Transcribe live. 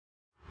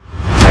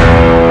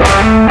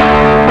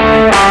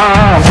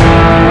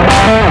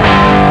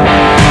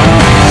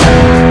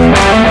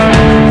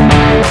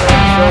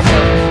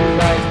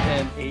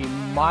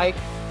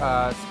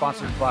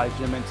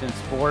Jim and Tim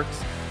Sports.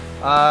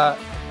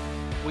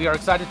 We are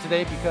excited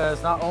today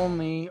because not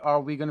only are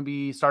we going to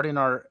be starting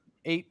our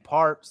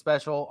 8-part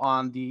special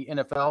on the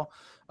NFL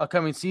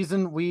upcoming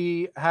season,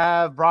 we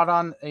have brought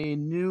on a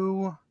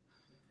new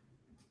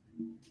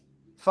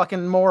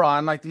fucking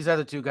moron like these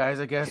other two guys,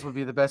 I guess would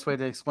be the best way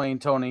to explain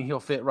Tony. He'll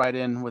fit right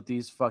in with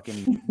these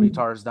fucking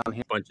retards down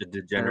here. Bunch of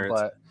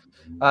degenerates.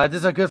 But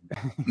this is a good,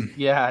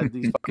 yeah,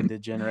 these fucking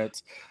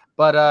degenerates.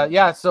 But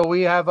yeah, so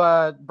we have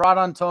brought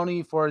on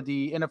Tony for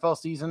the NFL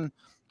season.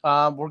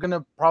 We're going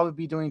to probably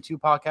be doing 2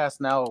 podcasts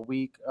now a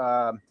week.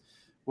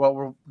 What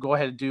we'll go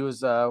ahead and do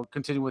is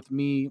continue with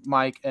me,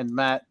 Mike, and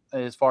Matt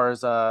as far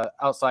as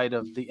outside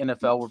of the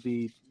NFL. We'll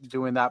be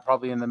doing that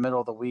probably in the middle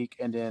of the week.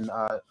 And then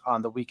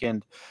on the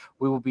weekend,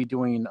 we will be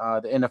doing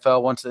the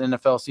NFL. Once the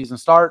NFL season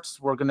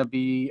starts, we're going to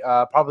be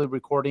probably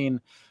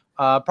recording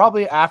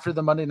probably after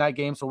the Monday night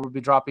game. So we'll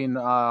be dropping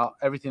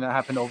everything that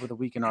happened over the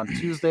weekend on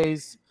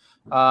Tuesdays.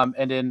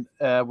 And then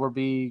we'll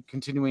be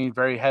continuing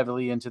very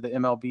heavily into the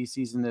MLB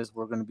season as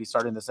we're going to be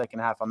starting the second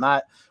half on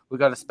that. We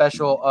got a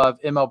special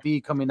of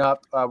MLB coming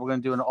up. We're going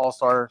to do an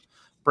all-star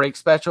break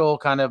special,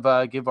 kind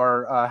of give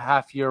our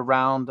half-year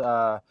round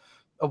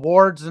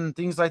awards and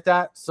things like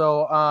that.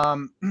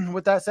 So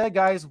with that said,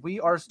 guys, we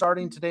are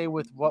starting today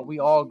with what we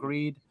all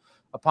agreed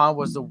upon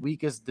was the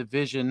weakest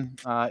division,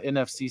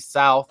 NFC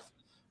South.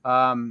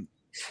 I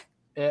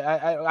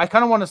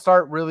kind of want to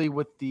start really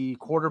with the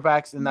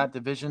quarterbacks in that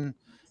division.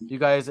 You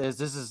guys, as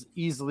this is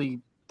easily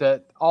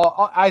that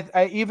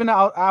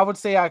I would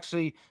say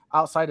actually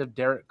outside of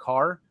Derek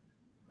Carr,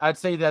 I'd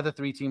say the other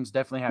 3 teams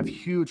definitely have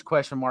huge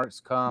question marks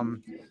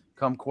come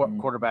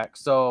quarterback.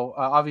 So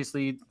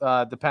obviously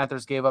the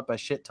Panthers gave up a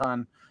shit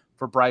ton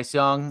for Bryce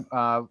Young.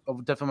 I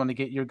definitely want to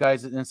get your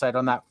guys' insight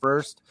on that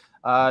first.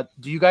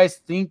 Do you guys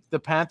think the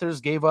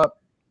Panthers gave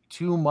up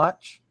too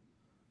much?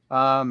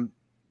 Matt,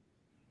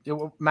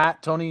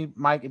 Tony,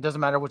 Mike, it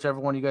doesn't matter whichever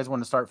one you guys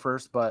want to start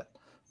first, but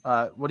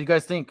what do you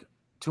guys think?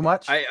 Too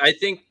much? I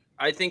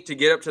think to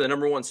get up to the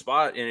number 1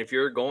 spot, and if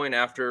you're going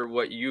after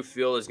what you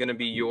feel is going to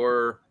be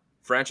your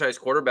franchise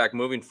quarterback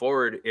moving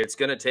forward, it's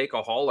going to take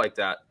a haul like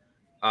that.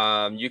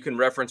 You can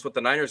reference what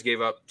the Niners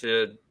gave up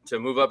to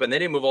move up, and they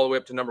didn't move all the way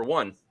up to number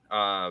 1.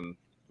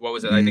 What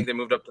was it? I think they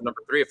moved up to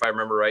number 3, if I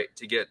remember right,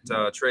 to get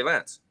Trey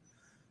Lance.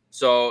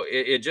 So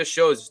it just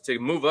shows to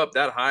move up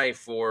that high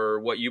for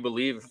what you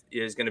believe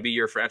is going to be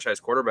your franchise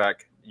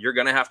quarterback, you're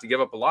going to have to give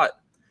up a lot.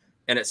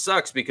 And it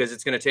sucks because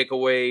it's going to take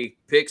away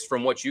picks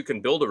from what you can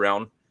build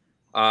around.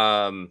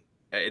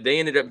 They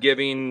ended up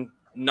giving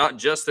not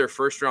just their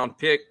first-round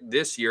pick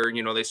this year.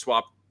 You know, they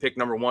swapped pick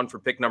number 1 for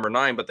pick number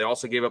 9, but they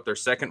also gave up their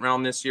second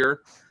round this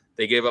year.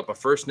 They gave up a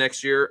first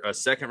next year, a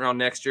second round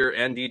next year,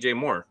 and DJ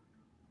Moore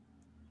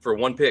for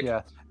 1 pick.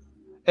 Yeah,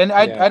 and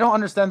I don't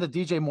understand the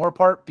DJ Moore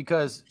part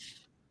because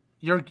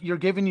you're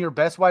giving your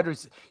best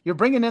you're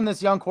bringing in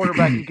this young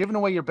quarterback. You're giving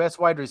away your best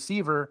wide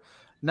receiver.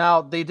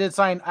 Now, they did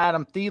sign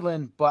Adam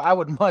Thielen, but I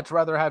would much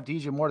rather have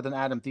DJ Moore than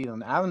Adam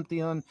Thielen. Adam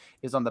Thielen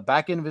is on the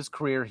back end of his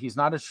career. He's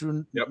not a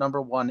true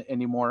number 1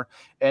 anymore,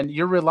 and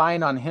you're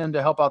relying on him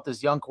to help out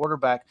this young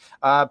quarterback.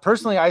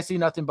 Personally, I see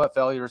nothing but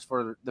failures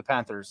for the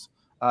Panthers.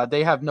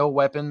 They have no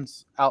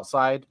weapons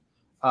outside.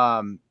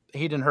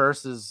 Hayden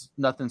Hurst is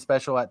nothing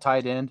special at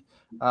tight end.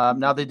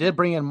 Now, they did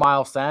bring in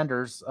Miles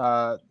Sanders,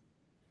 but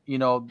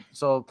the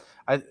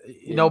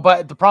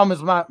problem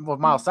is with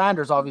Miles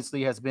Sanders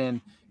obviously has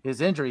been his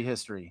injury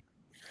history.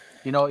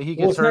 He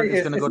gets hurt.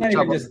 He's going to go to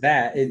trouble. It's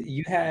not even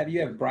just that.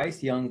 You have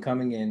Bryce Young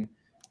coming in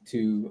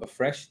to a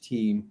fresh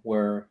team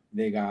where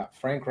they got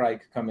Frank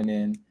Reich coming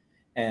in,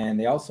 and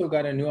they also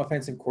got a new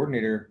offensive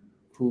coordinator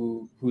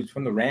who's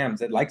from the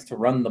Rams that likes to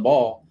run the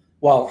ball.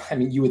 Well, I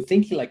mean, you would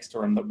think he likes to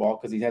run the ball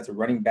because he has a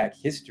running back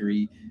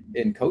history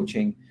in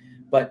coaching,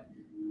 but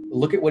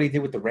look at what he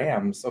did with the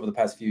Rams over the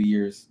past few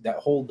years. That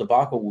whole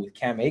debacle with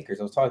Cam Akers.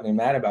 I was talking to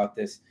Matt about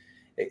this.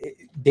 They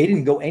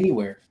didn't go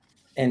anywhere.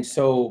 And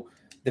so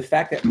the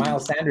fact that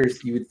Miles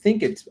Sanders, you would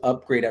think it's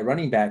upgrade at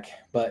running back,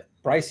 but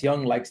Bryce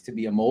Young likes to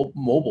be a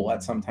mobile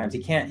at sometimes.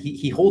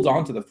 He holds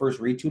on to the first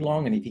read too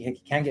long, and if he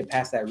can't get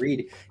past that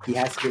read, he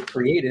has to get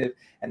creative,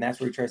 and that's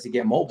where he tries to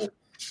get mobile.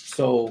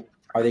 So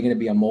are they going to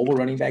be a mobile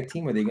running back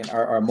team, or are they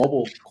a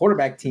mobile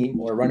quarterback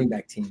team or a running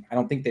back team? I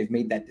don't think they've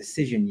made that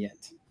decision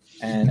yet.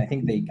 And I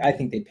think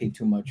they paid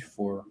too much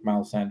for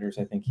Miles Sanders.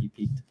 I think he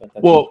peaked. But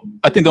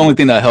I think the only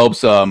thing that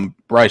helps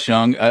Bryce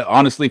Young,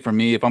 honestly, for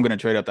me, if I'm going to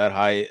trade up that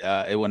high,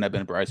 it wouldn't have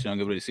been Bryce Young.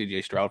 It would be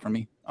CJ Stroud for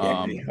me.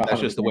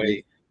 That's just the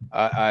way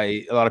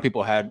a lot of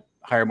people had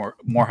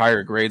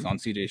higher grades on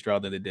CJ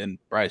Stroud than they did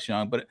Bryce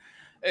Young. But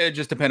it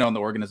just depended on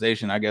the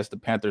organization. I guess the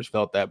Panthers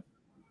felt that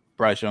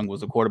Bryce Young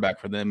was a quarterback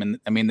for them. And,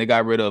 I mean, they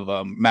got rid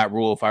of Matt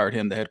Rule, fired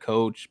him, the head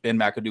coach. Ben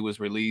McAdoo was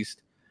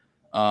released.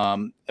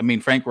 I mean,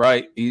 Frank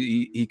Reich,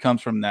 he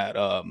comes from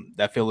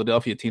that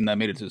Philadelphia team that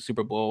made it to the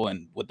Super Bowl,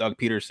 and with Doug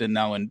Peterson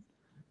now in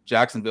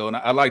Jacksonville. And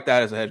I like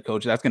that as a head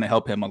coach. That's going to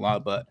help him a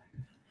lot. But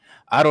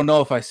I don't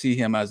know if I see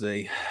him as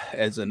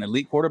an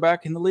elite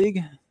quarterback in the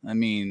league. I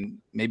mean,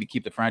 maybe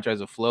keep the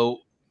franchise afloat,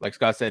 like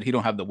Scott said, he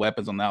don't have the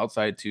weapons on the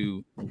outside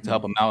to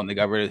help him out, and they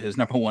got rid of his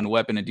number one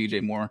weapon in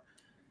DJ Moore.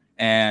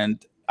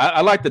 And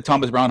I like the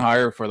Thomas Brown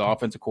hire for the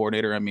offensive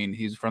coordinator. I mean,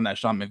 he's from that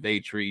Sean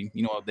McVay tree.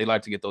 You know, they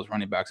like to get those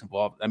running backs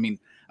involved. I mean,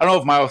 I don't know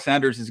if Miles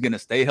Sanders is going to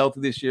stay healthy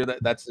this year.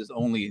 That's his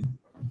only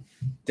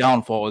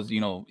downfall is,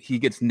 you know, he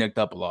gets nicked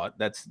up a lot.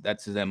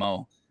 That's his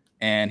MO.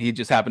 And he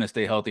just happened to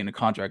stay healthy in the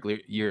contract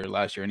year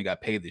last year, and he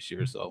got paid this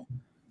year. So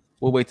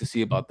we'll wait to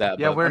see about that.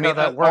 Yeah, but,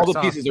 that works. All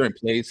the pieces are in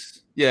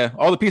place. Yeah,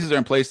 all the pieces are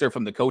in place there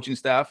from the coaching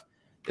staff.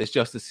 It's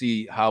just to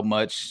see how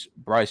much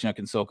Bryce Young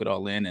can soak it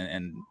all in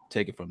and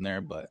take it from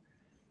there. But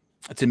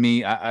to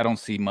me, I don't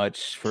see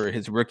much for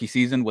his rookie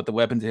season with the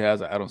weapons he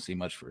has. I don't see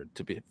much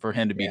for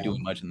him to be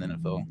doing much in the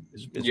NFL.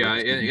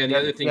 And the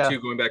other thing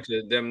too, going back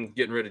to them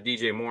getting rid of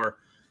DJ Moore,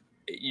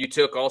 you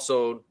took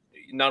also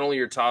not only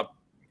your top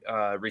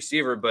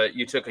receiver, but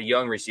you took a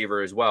young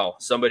receiver as well,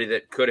 somebody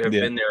that could have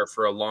been there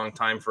for a long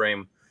time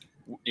frame,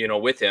 you know,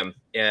 with him,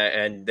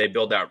 and they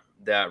build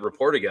that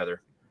rapport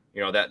together,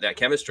 you know, that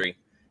chemistry.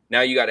 Now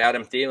you got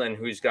Adam Thielen,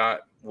 who's got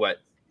what,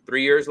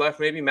 3 years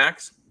left, maybe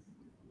max.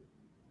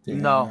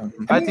 No,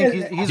 I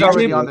think he's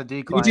already on the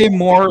decline. DJ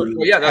Moore, well,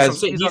 yeah,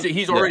 that's what I'm saying.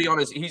 He's already on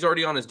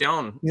his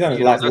down. He's on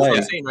his last leg. That's what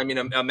I'm saying. I mean,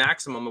 a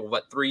maximum of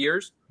what, 3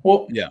 years?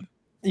 Well, yeah.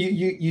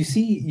 You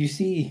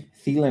see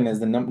Thielen as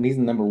he's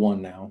the number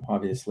one now,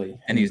 obviously,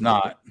 and he's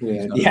not.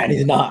 And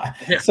he's not.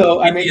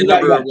 So I mean, you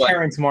got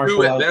Terrence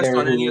Marshall out best there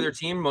on any other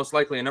team, most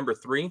likely a number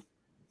 3.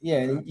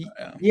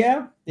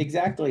 Yeah,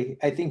 exactly.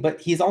 I think,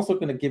 but he's also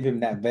going to give him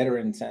that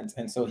veteran sense,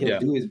 and so he'll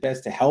do his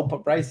best to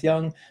help Bryce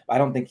Young. I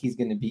don't think he's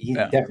going to be. He's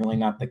definitely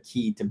not the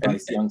key to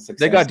Bryce Young's success.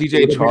 They got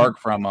DJ Chark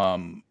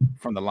from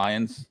the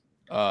Lions.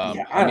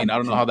 I mean, I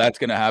don't know how that's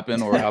going to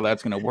happen or how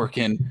that's going to work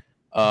in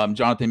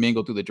Jonathan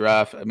Mingo through the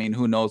draft. I mean,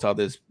 who knows how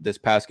this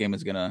pass game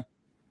is going to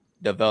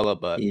develop,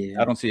 but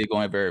I don't see it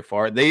going very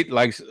far.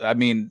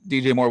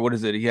 DJ Moore, what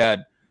is it? He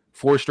had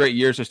 4 straight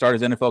years to start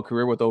his NFL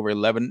career with over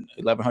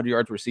 1,100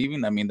 yards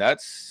receiving. I mean,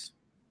 that's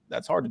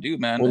hard to do,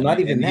 man. Well, not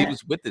even that. He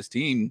was with this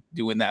team,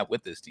 doing that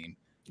with this team.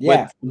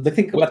 Yeah,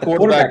 think about the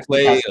quarterback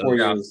play.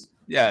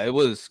 Yeah, it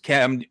was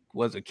Cam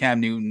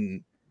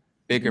Newton,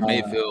 Baker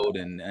Mayfield,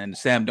 and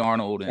Sam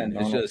Darnold, and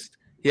it's just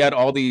he had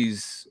all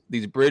these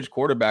bridge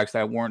quarterbacks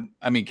that weren't.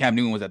 I mean, Cam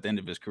Newton was at the end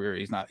of his career.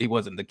 He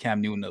wasn't the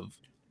Cam Newton of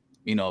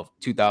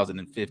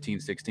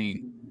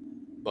 2015-16.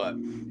 But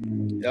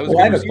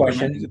I have a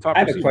question. I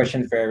have a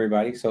question for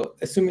everybody. So,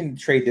 assuming the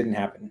trade didn't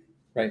happen,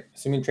 right?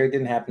 Assuming trade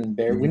didn't happen,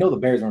 we know the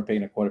Bears weren't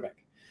picking a quarterback.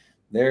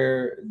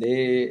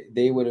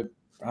 They would have,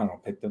 I don't know,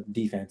 picked a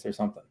defense or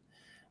something,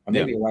 or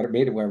maybe a wide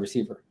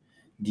receiver.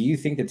 Do you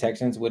think the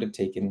Texans would have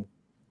taken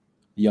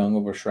Young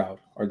over Stroud,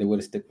 or they would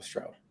have stick with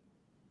Stroud?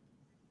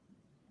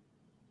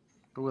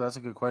 Oh, that's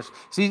a good question.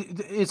 See,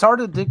 it's hard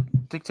to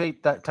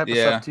dictate that type of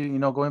stuff too. You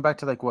know, going back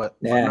to like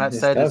what Matt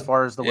said as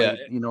far as the way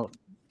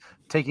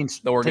taking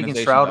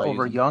Stroud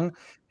over Young.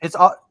 It's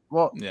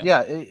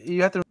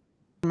you have to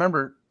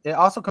remember it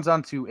also comes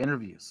down to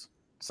interviews.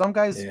 Some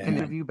guys can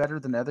interview better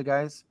than other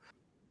guys.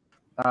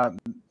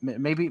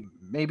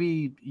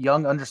 Maybe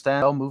Young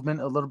understands ball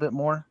movement a little bit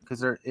more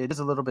because it is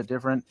a little bit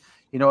different.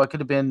 You know, it could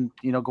have been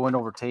going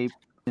over tape.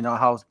 You know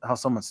how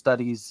someone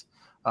studies.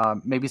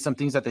 Maybe some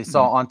things that they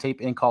saw on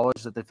tape in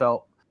college that they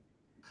felt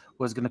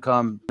was going to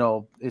come.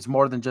 It's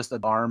more than just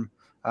an arm.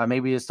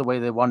 Maybe it's the way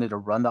they wanted to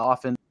run the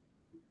offense.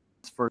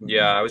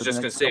 I was just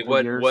going to say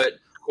what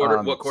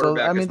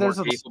quarterback is more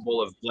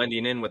capable of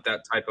blending in with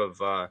that type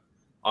of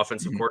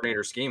offensive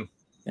coordinator scheme.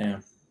 Yeah.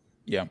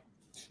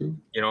 True.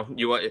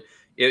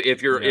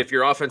 If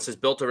your offense is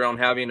built around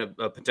having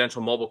a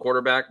potential mobile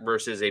quarterback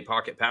versus a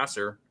pocket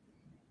passer,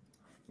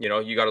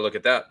 you got to look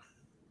at that.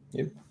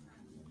 Yep.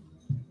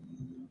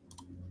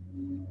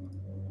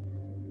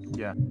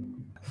 Yeah.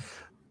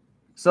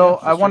 So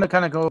I want to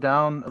kind of go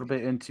down a little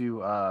bit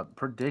into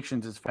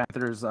predictions as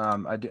Panthers.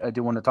 I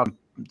do want to talk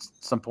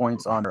some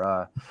points on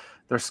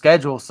their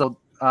schedule. So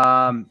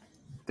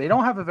they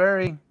don't have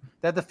they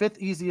have the 5th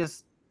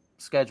easiest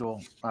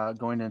schedule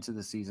going into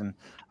the season.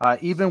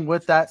 Even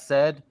with that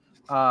said,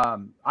 I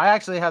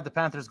actually have the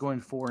Panthers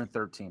going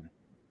 4-13.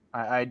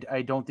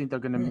 I don't think they're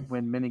going to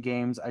win many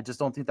games. I just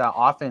don't think that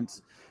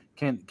offense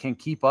can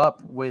keep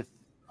up with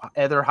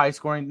other high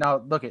scoring. Now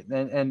look at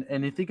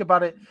and you think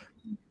about it.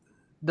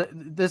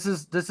 This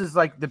is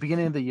like the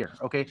beginning of the year.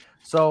 Okay,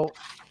 so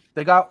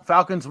they got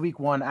Falcons week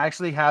 1. I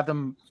actually have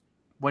them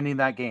winning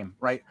that game,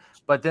 right?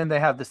 But then they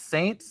have the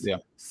Saints,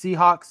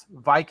 Seahawks,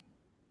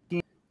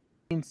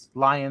 Vikings,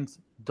 Lions,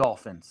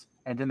 Dolphins,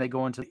 and then they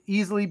go into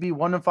easily be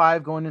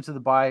 1-5 going into the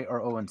bye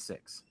or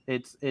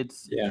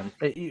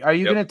 0-6. Are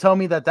you going to tell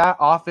me that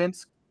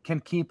offense can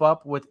keep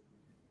up with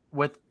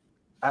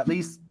at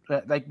least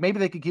like maybe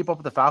they could keep up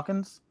with the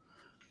Falcons?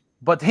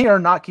 But they are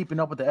not keeping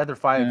up with the other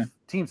 5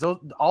 teams.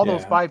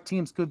 Those 5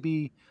 teams could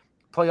be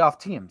playoff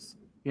teams,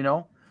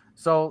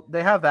 So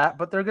they have that,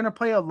 but they're going to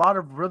play a lot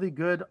of really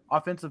good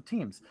offensive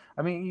teams.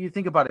 I mean, you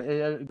think about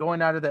it,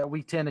 going out of that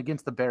week 10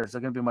 against the Bears,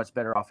 they're going to be much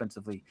better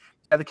offensively.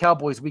 At the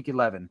Cowboys week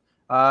 11,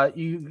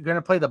 You're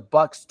gonna play the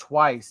Bucks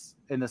twice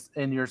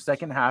in your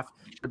second half.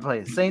 You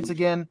play the Saints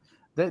again.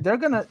 They are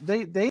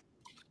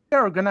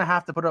gonna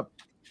have to put up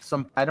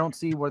some. I don't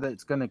see where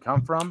that's gonna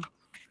come from.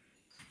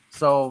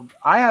 So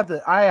I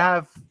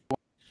have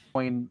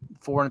going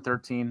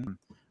 4-13.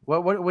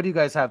 What do you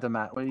guys have them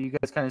at? Well, you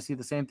guys kind of see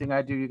the same thing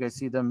I do. You guys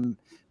see them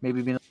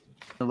maybe being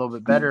a little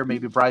bit better.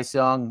 Maybe Bryce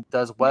Young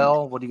does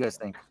well. What do you guys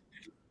think?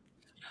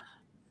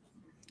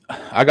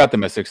 I got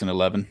them at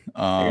 6-11.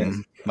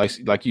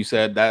 Like you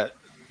said, that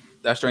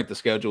strength of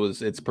schedule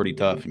it's pretty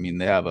tough. I mean,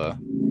 they have a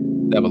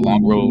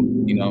long road,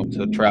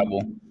 to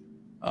travel.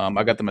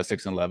 I got them at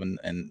 6-11,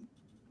 and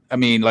I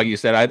mean, like you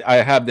said, I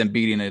have them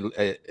beating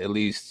at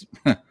least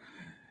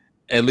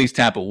at least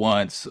Tampa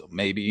once,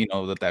 maybe,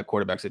 that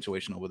quarterback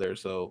situation over there.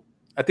 So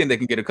I think they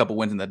can get a couple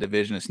wins in that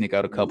division and sneak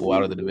out a couple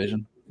out of the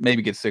division.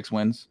 Maybe get 6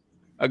 wins.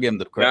 I'll give them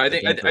the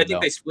credit. Yeah, I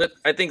think they split.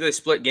 I think they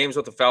split games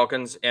with the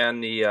Falcons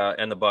and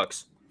the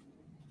Bucks,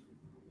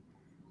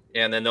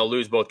 and then they'll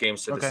lose both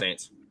games to the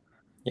Saints.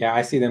 Yeah,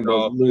 I see them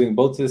losing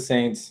both to the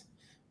Saints,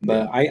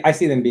 but I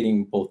see them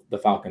beating both the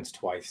Falcons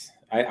twice.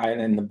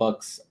 And the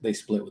Bucks, they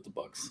split with the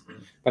Bucks.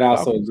 But I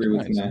also agree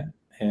with Matt.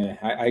 Yeah,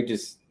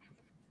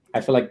 I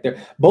feel like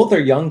both are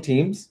young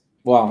teams.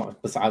 Well,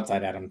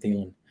 outside Adam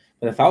Thielen,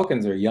 but the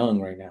Falcons are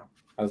young right now.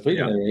 I was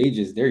looking at their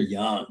ages; they're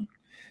young,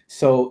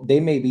 so they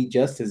may be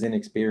just as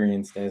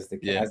inexperienced as the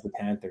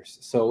Panthers.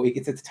 So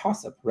it's a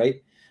toss up,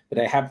 right? But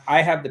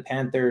I have the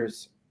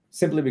Panthers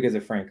simply because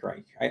of Frank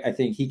Reich. I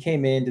think he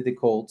came into the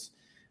Colts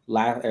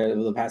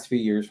the past few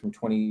years from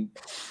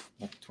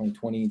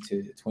 2020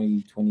 to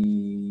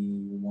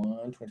 2021,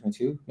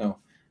 2022. No,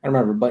 I don't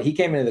remember, but he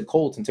came into the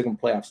Colts and took them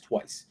playoffs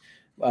twice.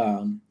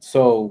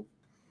 So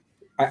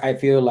I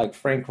feel like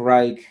Frank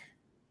Reich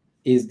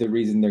is the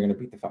reason they're going to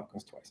beat the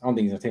Falcons twice. I don't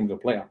think he's going to take them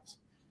to the playoffs,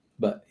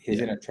 but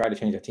he's going to try to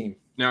change the team.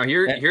 Now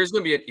here's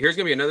going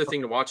to be another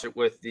thing to watch it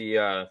with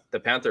the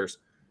Panthers.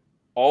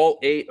 All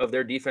 8 of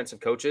their defensive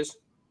coaches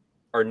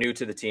are new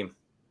to the team.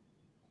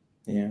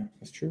 Yeah,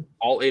 that's true.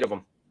 All 8 of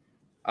them.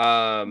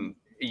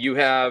 You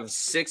have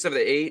 6 of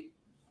the 8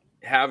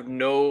 have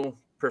no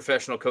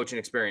professional coaching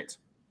experience.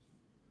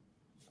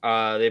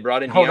 They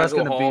brought in that's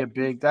going to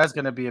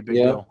be a big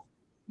deal.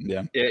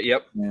 Yeah. Yeah.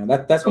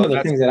 That's one of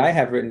the things that I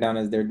have written down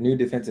as their new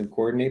defensive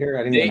coordinator.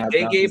 I didn't.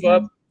 They gave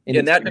up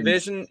in that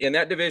division. In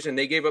that division,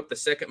 they gave up the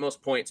second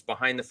most points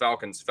behind the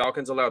Falcons.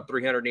 Falcons allowed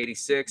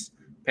 386.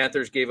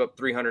 Panthers gave up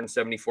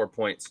 374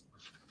 points.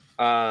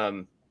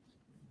 They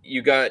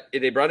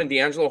brought in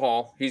D'Angelo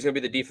Hall. He's going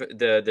to be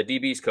the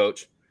DB's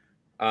coach.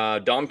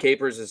 Dom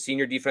Capers is a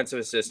senior defensive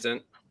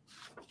assistant.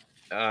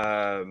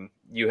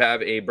 You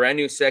have a brand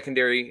new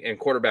secondary and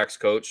quarterbacks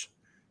coach.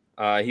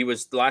 He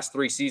was the last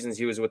 3 seasons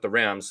he was with the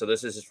Rams, so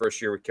this is his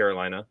first year with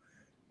Carolina.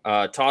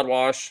 Todd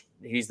Wash,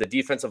 he's the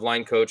defensive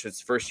line coach.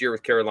 It's first year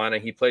with Carolina.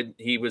 He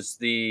was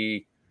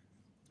the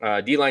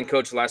D-line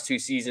coach the last 2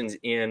 seasons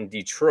in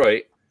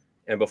Detroit,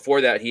 and before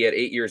that he had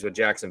 8 years with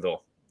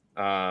Jacksonville.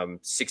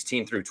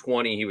 16 through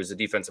 20, he was the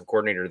defensive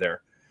coordinator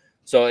there.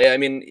 So I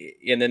mean,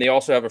 and then they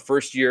also have a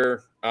first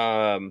year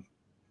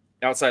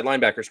outside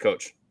linebackers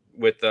coach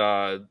with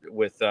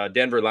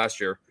Denver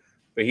last year,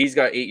 but he's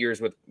got 8 years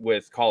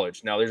with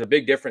college. Now there's a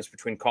big difference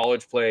between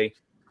college play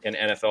and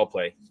NFL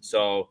play.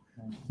 So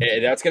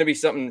that's going to be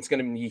something that's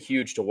going to be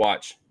huge to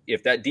watch.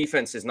 If that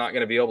defense is not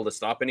going to be able to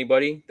stop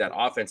anybody, that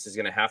offense is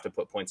going to have to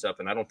put points up,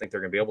 and I don't think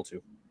they're going to be able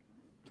to.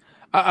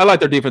 I like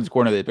their defensive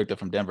corner they picked up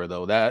from Denver,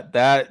 though.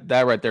 That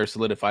right there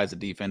solidifies the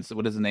defense.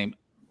 What is his name?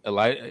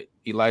 Elijah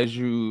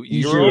Ejiro.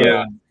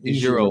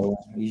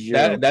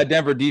 That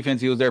Denver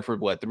defense, he was there for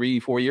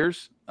 3-4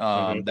 years.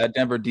 That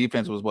Denver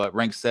defense was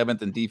ranked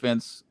 7th in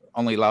defense,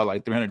 only allowed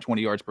like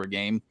 320 yards per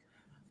game.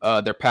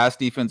 Their pass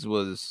defense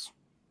was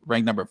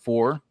ranked number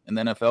 4 in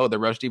the NFL. The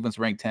rush defense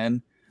ranked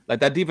 10. Like,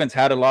 that defense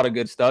had a lot of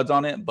good studs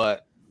on it,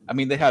 but I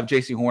mean, they have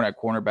J.C. Horn at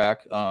cornerback.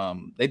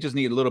 They just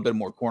need a little bit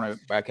more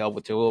cornerback help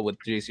with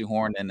J.C.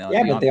 Horn and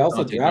but they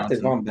also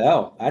drafted Von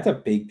Bell. That's a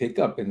big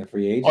pickup in the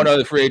free agency. Oh no,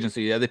 the free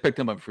agency. Yeah, they picked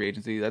him up in free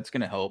agency. That's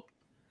going to help.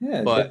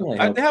 Yeah, but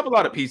they have a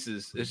lot of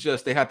pieces. It's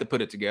just they have to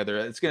put it together.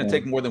 It's going to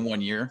take more than 1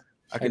 year.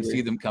 I can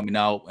see them coming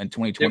out in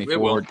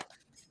 2024.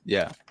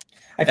 Yeah,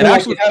 I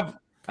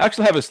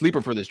actually have a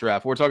sleeper for this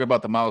draft. We're talking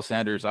about the Miles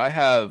Sanders.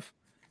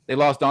 They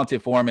lost Dante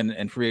Foreman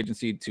in free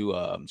agency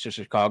to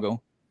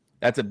Chicago.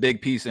 That's a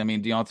big piece. I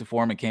mean, Deontay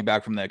Foreman came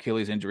back from the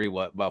Achilles injury,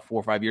 about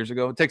 4 or 5 years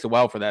ago? It takes a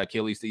while for that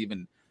Achilles to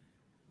even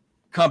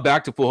come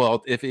back to full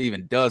health, if it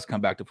even does come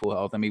back to full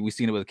health. I mean, we've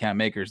seen it with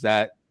Cam Akers.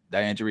 That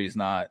injury is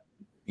not,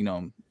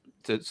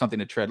 something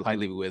to tread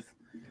lightly with.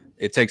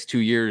 It takes 2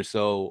 years,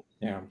 so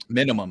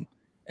minimum.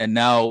 And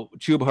now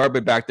Chuba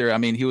Hubbard back there, I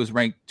mean, he was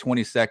ranked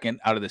 22nd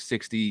out of the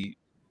 60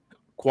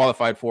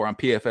 qualified for on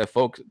PFF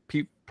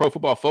Pro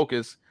Football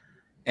Focus,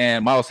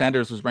 and Miles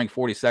Sanders was ranked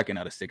 42nd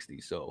out of 60,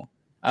 so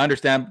I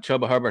understand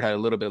Chuba Hubbard had a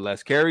little bit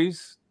less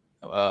carries.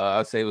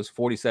 I'd say it was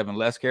 47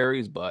 less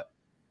carries, but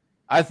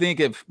I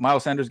think if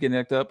Miles Sanders getting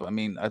nicked up, I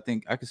mean, I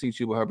think I could see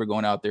Chuba Hubbard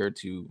going out there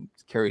to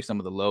carry some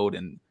of the load,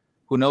 and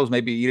who knows,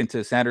 maybe eat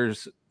into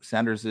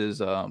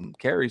Sanders's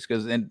carries,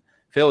 because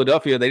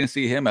Philadelphia, they didn't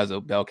see him as a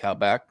bell cow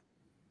back.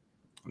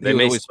 They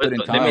may split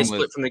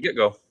from the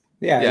get-go.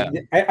 Yeah.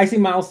 I see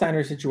Miles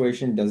Sanders'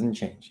 situation doesn't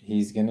change.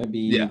 He's gonna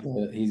be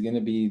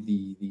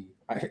the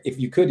if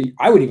you could,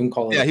 I would even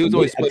call it he was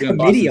always split in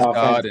committee Boston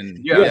offense. Scott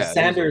and you have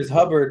Sanders,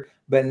 Hubbard,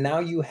 but now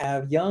you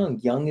have Young.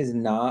 Young is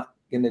not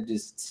gonna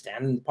just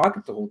stand in the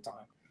pocket the whole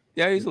time.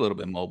 Yeah, he's a little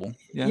bit mobile.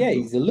 Yeah,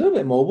 he's a little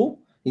bit mobile.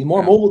 He's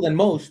more mobile than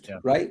most,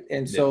 right?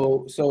 And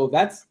so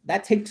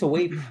that takes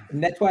away,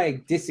 and that's why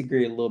I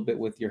disagree a little bit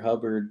with your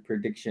Hubbard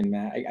prediction,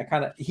 Matt. I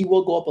kind of, he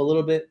will go up a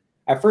little bit.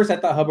 At first, I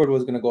thought Hubbard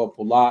was going to go up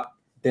a lot.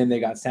 Then they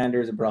got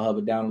Sanders and brought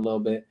Hubbard down a little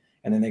bit,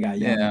 and then they got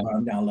Young and brought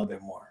him down a little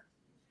bit more.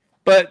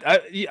 But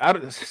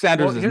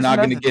Sanders is not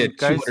going to get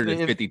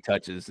 250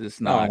 touches.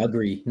 It's not. I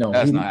agree. No,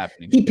 that's not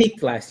happening. He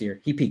peaked last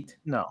year. He peaked.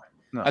 No.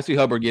 I see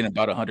Hubbard getting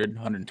about 100,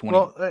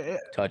 120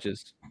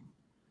 touches.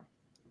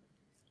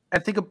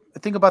 And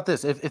think about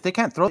this. If they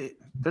can't throw,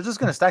 they're just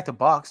going to stack the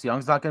box.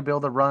 Young's not going to be able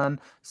to run.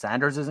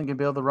 Sanders isn't going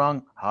to be able to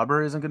run.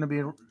 Hubbard isn't going to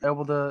be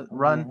able to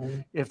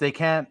run if they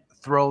can't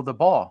throw the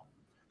ball.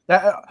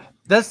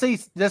 Let's say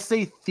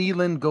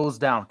Thielen goes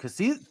down, because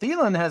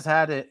Thielen has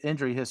had an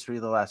injury history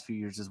the last few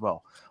years as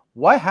well.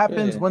 What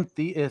happens when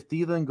if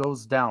Thielen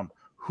goes down?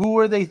 Who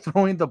are they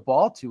throwing the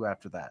ball to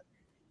after that?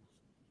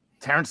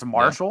 Terrence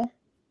Marshall?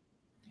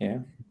 Yeah.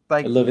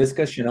 Like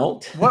LaVisca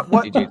Chenault?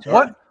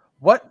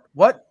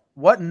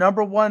 What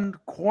number one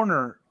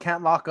corner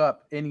can't lock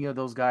up any of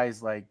those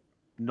guys like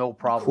no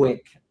problem?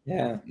 Quick.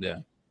 Yeah.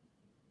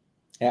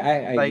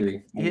 I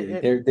agree.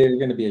 They're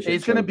going to be a shit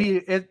It's going to be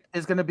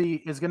it's going to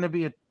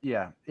be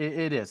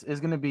it is. It's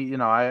going to be,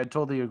 I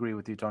totally agree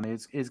with you, Tony.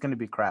 It's going to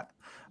be crap.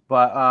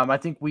 But I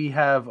think we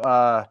have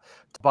the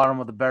bottom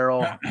of the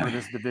barrel for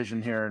this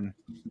division here, and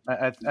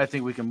I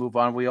think we can move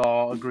on. We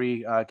all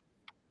agree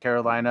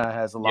Carolina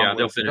has a long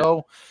way to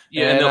go.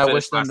 Yeah, and I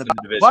wish them the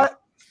division.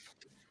 But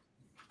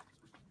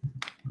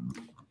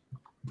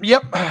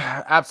yep,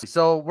 absolutely.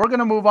 So we're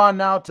gonna move on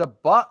now to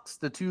Bucks,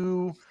 the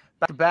two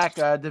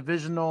back-to-back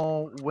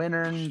divisional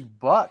winning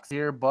Bucks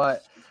here.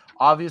 But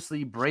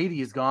obviously Brady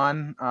is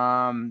gone,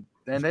 and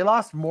they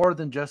lost more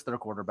than just their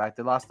quarterback.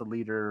 They lost the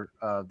leader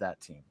of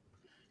that team.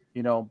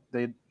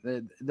 They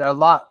a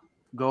lot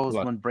goes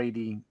when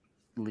Brady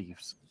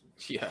leaves.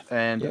 Yeah,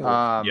 and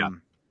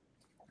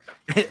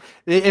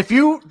if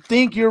you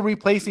think you're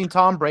replacing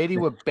Tom Brady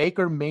with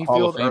Baker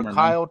Mayfield or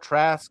Kyle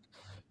Trask,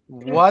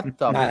 what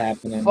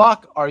the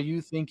fuck are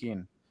you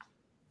thinking?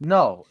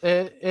 No,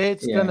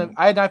 it's gonna.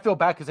 I feel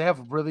bad because they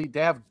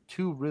have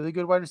two really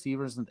good wide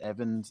receivers in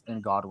Evans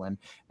and Godwin,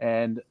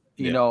 and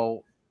you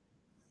know,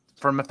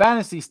 from a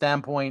fantasy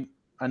standpoint,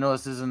 I know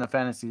this isn't a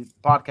fantasy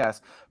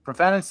podcast. From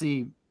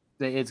fantasy,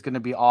 it's going to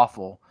be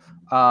awful.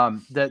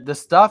 The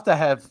stuff that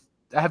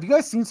have you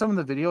guys seen some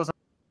of the videos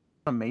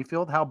on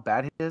Mayfield? How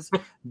bad he is?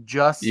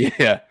 Just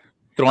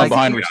throwing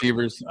behind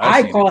receivers.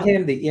 I call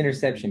him the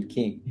interception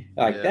king.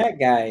 That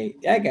guy.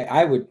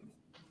 I would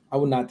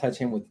not touch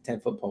him with a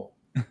 10-foot pole.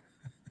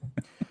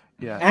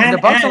 And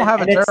the Bucs don't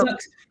have a terrible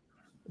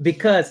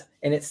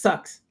it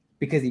sucks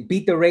because he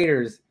beat the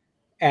Raiders,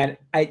 and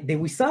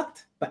we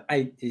sucked, but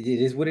it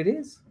is what it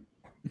is.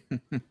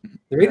 The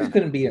Raiders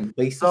couldn't beat him,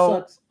 but he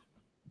still sucks.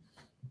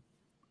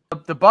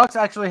 The Bucs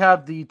actually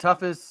have the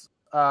toughest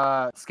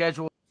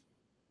schedule.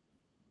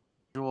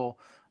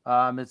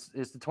 It's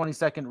the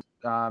 22nd.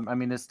 I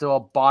mean, it's still a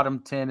bottom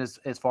 10 as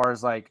far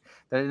as like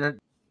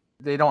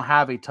they don't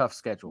have a tough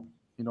schedule.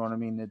 You know what I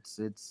mean?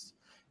 It's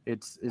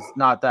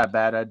not that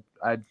bad.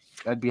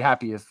 I'd be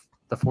happy if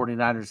the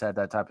 49ers had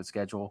that type of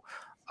schedule.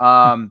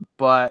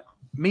 But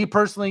me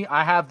personally,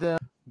 I have them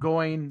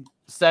going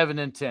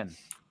 7-10.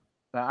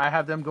 I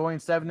have them going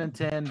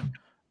 7-10.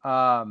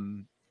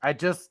 I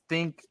just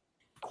think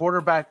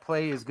quarterback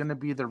play is going to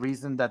be the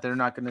reason that they're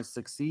not going to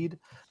succeed.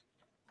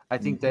 I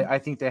think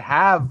they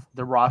have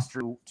the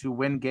roster to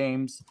win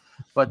games,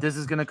 but this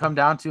is going to come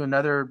down to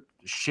another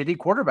shitty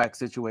quarterback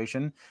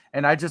situation,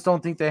 and I just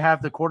don't think they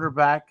have the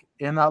quarterback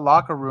in that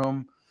locker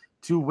room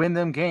to win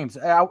them games.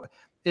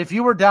 If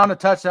you were down a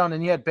touchdown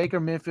and you had Baker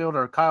Mayfield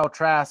or Kyle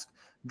Trask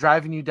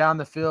driving you down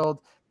the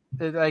field,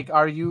 like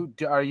are you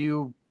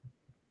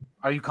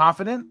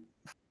confident?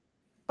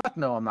 Fuck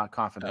no, I'm not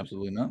confident.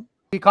 Absolutely not.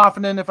 Be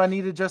confident if I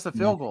needed just a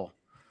field goal.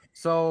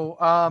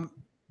 So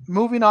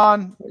moving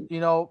on,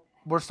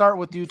 we'll start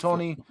with you,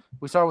 Tony.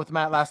 We started with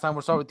Matt last time.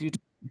 We'll start with you,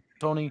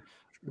 Tony.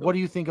 What do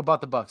you think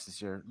about the Bucs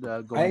this year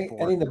going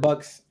forward? I think the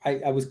Bucs.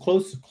 I was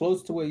close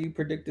to what you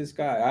predict this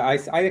guy.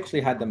 I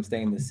actually had them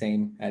staying the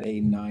same at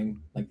 8-9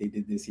 like they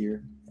did this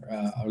year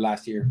or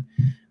last year.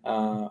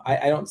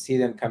 I don't see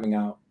them coming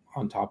out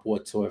on top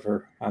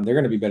whatsoever. They're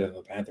going to be better than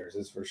the Panthers,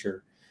 that's for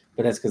sure.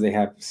 But that's because they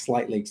have a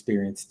slightly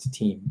experienced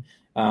team.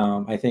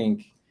 I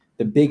think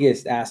the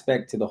biggest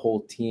aspect to the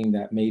whole team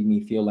that made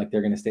me feel like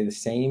they're going to stay the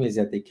same is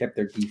that they kept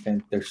their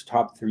defense, their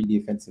top 3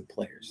 defensive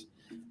players.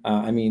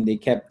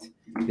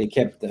 They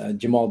kept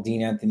Jamal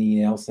Dean, Anthony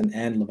Nelson,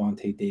 and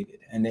Levante David,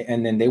 and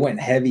then they went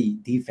heavy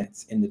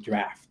defense in the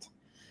draft.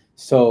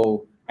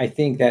 So I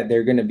think that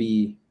they're going to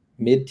be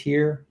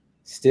mid-tier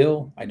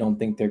still. I don't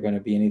think they're going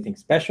to be anything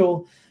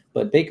special,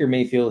 But Baker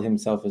Mayfield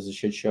himself is a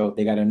shit show.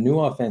 They got a new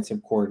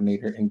offensive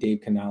coordinator in Dave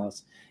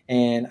Canales,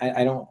 and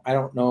I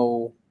don't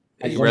know.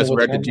 He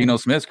resurrected Geno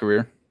Smith's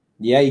career.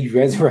 Yeah, he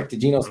resurrected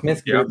Geno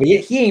Smith's career, but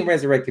yet he ain't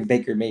resurrecting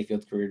Baker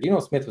Mayfield's career.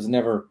 Geno Smith was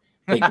never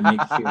Baker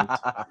Mayfield.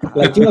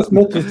 Like Geno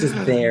Smith was just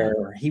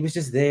there. He was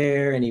just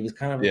there, and he was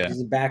kind of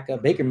just a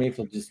backup. Baker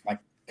Mayfield just like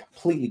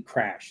completely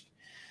crashed.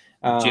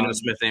 Geno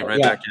Smith ain't back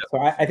yet. So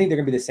I think they're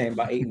gonna be the same,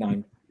 about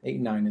 8-9.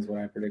 8-9 is what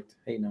I predict.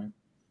 8-9.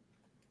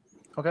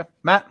 Okay,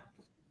 Matt.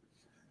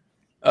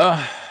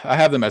 I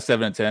have them at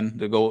 7-10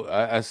 to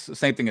go.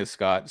 Same thing as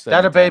Scott.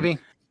 That a baby.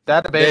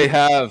 That a baby. They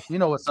have. You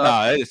know what's up.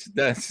 No,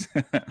 that's.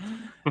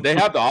 They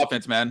have the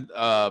offense, man.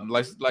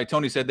 Like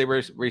Tony said, they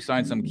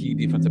re-signed some key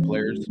defensive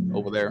players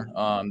over there.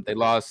 They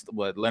lost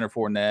Leonard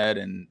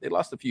Fournette, and they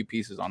lost a few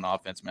pieces on the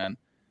offense, man.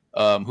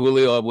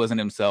 Julio wasn't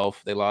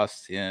himself. They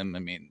lost him. I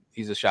mean,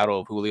 he's a shadow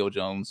of Julio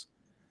Jones.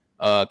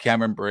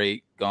 Cameron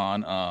Brate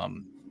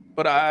gone.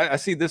 But I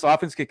see this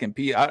offense can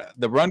compete.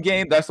 The run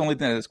game, that's the only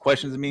thing that's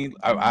questions me.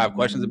 I have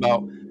questions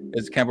about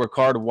is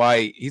Ricard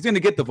White. He's going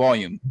to get the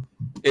volume.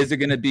 Is it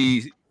going to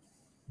be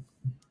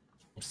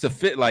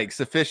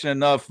sufficient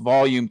enough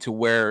volume to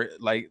where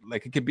like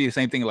it could be the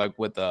same thing like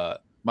with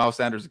Miles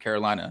Sanders of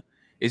Carolina?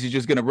 Is he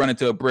just going to run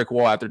into a brick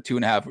wall after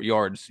 2.5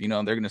 yards? You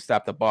know, they're going to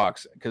stop the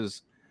box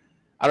because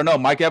I don't know.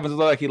 Mike Evans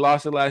looked like he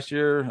lost it last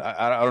year.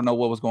 I don't know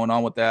what was going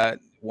on with that.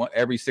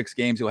 Every 6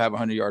 games, he'll have a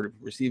 100-yard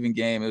receiving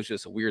game. It was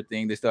just a weird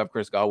thing. They still have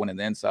Chris Godwin in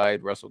the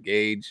inside, Russell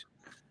Gage.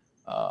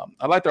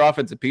 I like their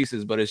offensive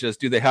pieces, but it's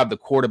just, do they have the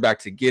quarterback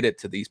to get it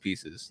to these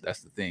pieces?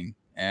 That's the thing.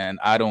 And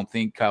I don't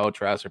think Kyle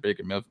Trask or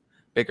Baker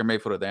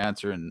Mayfield are the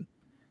answer. And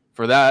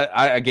for that,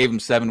 I gave him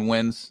 7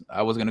 wins.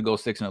 I was going to go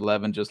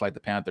 6-11, just like the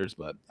Panthers,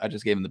 but I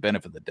just gave him the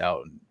benefit of the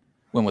doubt and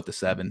went with the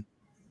 7.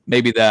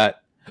 Maybe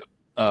that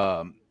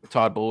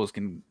Todd Bowles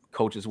can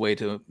coach his way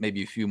to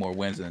maybe a few more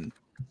wins than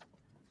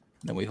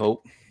we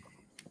hope.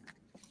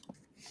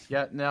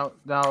 Yeah, now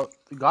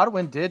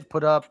Godwin did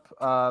put up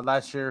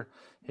last year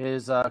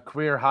his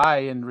career high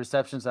in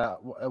receptions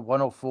at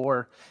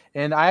 104,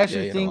 and I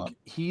actually think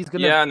he's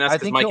gonna. Yeah, and that's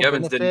because Mike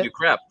Evans didn't do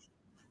crap.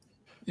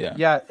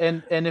 Yeah,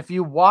 and if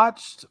you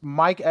watched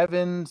Mike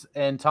Evans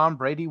and Tom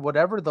Brady,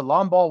 whatever, the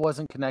long ball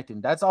wasn't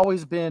connecting. That's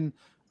always been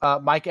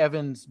Mike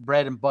Evans'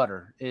 bread and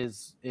butter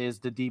is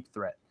the deep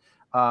threat.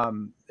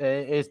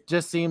 It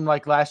just seemed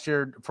like last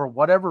year, for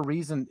whatever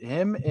reason,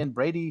 him and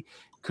Brady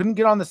couldn't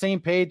get on the same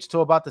page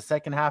till about the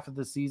second half of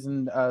the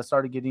season,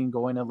 started getting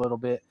going a little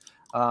bit.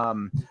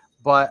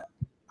 But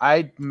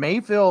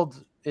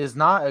Mayfield is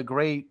not a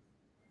great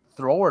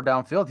thrower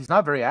downfield. He's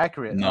not very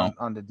accurate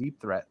on the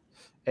deep threat.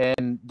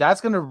 And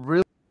that's going to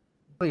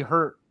really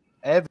hurt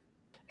Evans.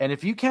 And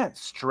if you can't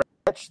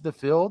stretch the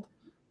field,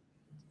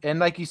 and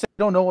like you said,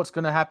 you don't know what's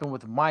going to happen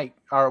with Mike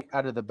or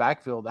out of the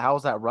backfield.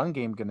 How's that run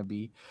game going to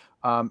be?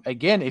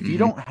 Again, if you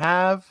don't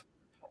have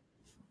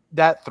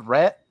that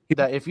threat,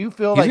 that if you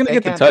feel like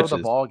they can't throw the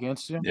ball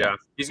against you,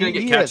 he's going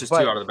to get catches too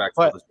out of the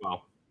backfield as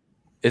well.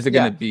 Is it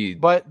going to be?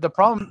 But the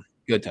problem,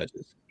 good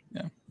touches.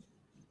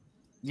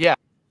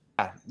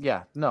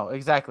 Yeah, no,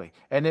 exactly.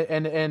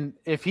 And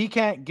if he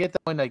can't get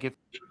that one, like if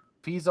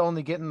he's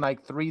only getting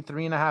like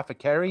 3.5 a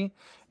carry,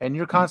 and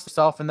you're constantly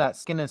yourself in that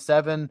 2nd and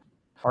 7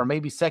 or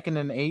maybe 2nd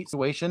and 8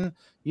 situation,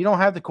 you don't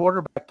have the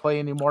quarterback play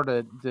anymore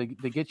to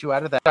get you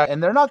out of that.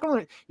 And they're not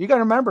going to. You got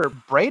to remember,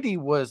 Brady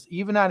was,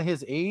 even at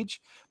his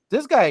age,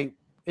 this guy,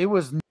 it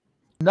was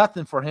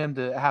nothing for him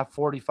to have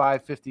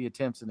 45, 50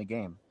 attempts in a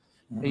game.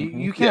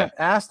 You can't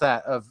ask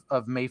that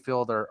of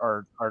Mayfield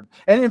or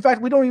and in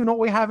fact, we don't even know what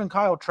we have in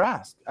Kyle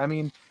Trask. I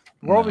mean,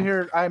 we're over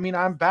here. I mean,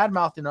 I'm bad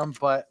mouthing him,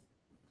 but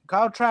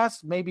Kyle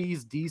Trask, maybe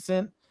he's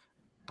decent,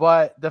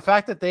 but the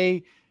fact that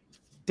they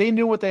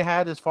knew what they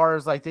had as far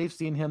as like they've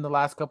seen him the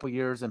last couple of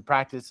years in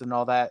practice and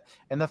all that,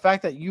 and the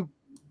fact that you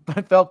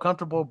felt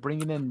comfortable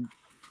bringing in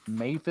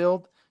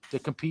Mayfield to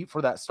compete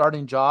for that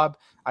starting job,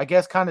 I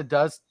guess kind of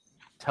does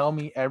tell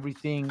me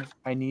everything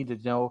I need to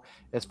know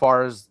as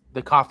far as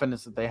the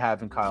confidence that they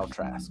have in Kyle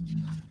Trask.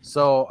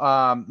 So,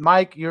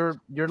 Mike, you're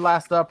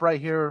last up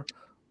right here.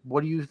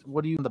 What do you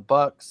in the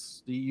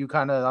Bucks? Do you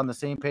kind of on the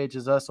same page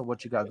as us, or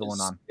what you got going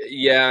on?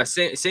 Yeah,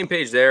 same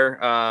page there.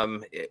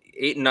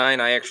 8 and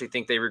 9, I actually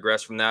think they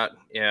regress from that,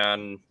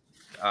 and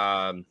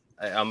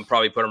I'm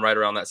probably put them right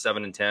around that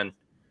 7 and 10.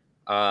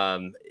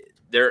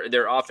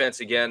 Their offense,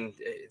 again,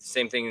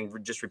 same thing.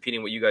 Just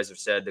repeating what you guys have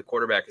said, the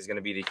quarterback is going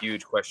to be the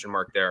huge question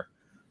mark there.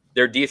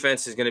 Their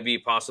defense is going to be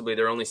possibly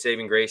their only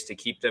saving grace to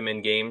keep them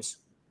in games.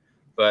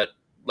 But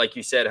like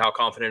you said, how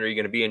confident are you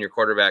going to be in your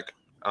quarterback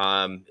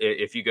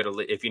if you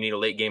need a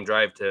late game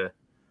drive to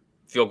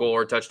field goal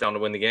or touchdown to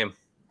win the game?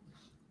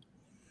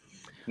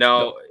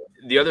 Now,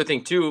 the other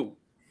thing too,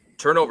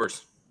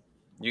 turnovers.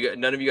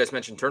 None of you guys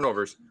mentioned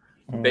turnovers.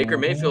 Baker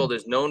Mayfield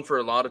is known for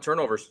a lot of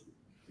turnovers.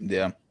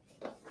 Yeah.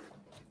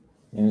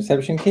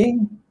 Interception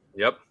king.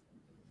 Yep.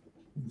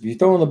 If you're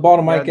throwing the ball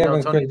to Mike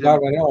Evans, it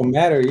don't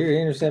matter. You're an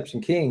interception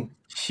king.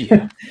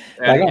 Yeah.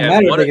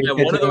 One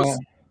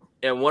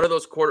of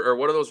those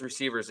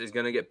receivers is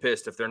going to get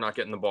pissed if they're not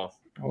getting the ball.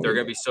 They're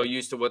going to be so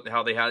used to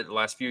how they had it the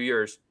last few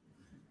years.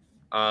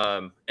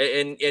 And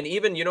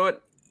even, you know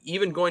what?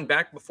 Even going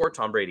back before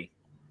Tom Brady,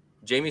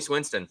 Jameis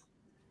Winston,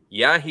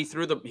 yeah, he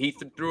threw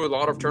a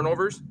lot of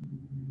turnovers,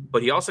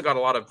 but he also got a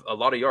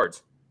lot of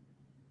yards.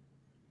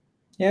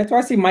 Yeah, that's why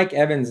I see Mike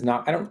Evans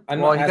not. I'm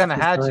well, not he as kind of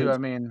had to. concerned. I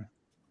mean,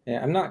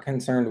 Yeah, I'm not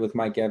concerned with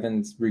Mike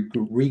Evans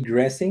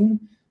regressing,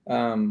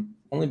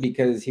 only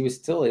because he was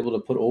still able to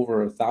put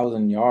over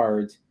 1,000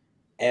 yards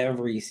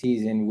every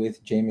season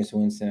with Jameis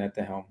Winston at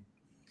the helm.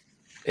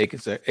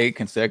 8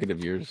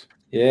 consecutive years.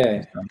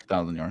 Yeah,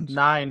 1,000 yards.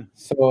 9.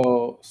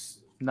 So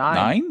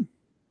 9?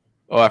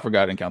 Oh, I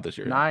forgot I didn't count this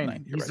year.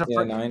 9. You're He's right.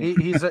 the 9.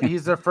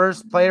 he's the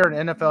first player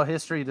in NFL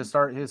history to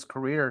start his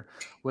career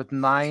with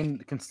 9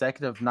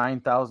 consecutive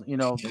 9,000.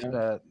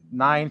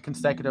 9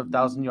 consecutive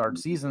 1,000-yard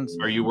seasons.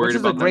 Are you worried which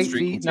is a about that great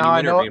streak feat? Now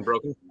I continuing know. or being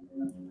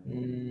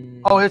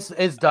broken? Oh,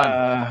 it's done.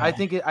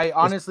 I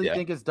honestly yeah.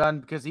 think it's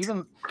done because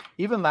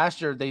even last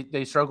year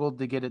they struggled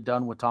to get it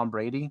done with Tom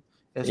Brady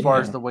as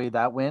far as the way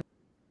that went.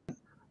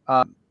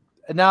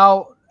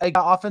 Now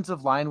the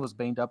offensive line was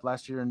banged up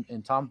last year,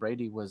 and Tom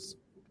Brady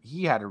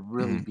he had to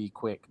really be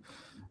quick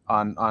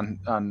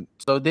on.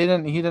 So he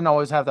didn't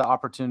always have the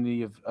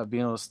opportunity of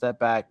being able to step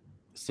back,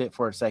 sit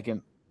for a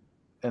second,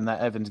 and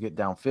let Evans get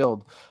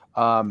downfield.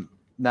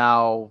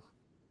 Now,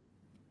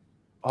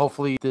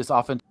 hopefully this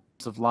offensive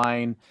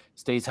line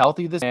stays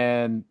healthy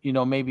and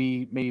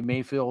maybe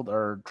Mayfield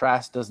or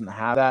Trask doesn't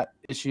have that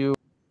issue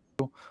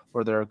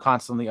where they're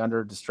constantly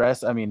under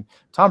distress. I mean,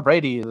 Tom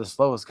Brady is the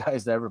slowest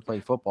guys to ever play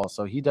football,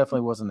 so he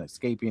definitely wasn't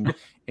escaping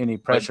any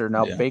pressure.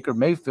 Now Baker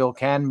Mayfield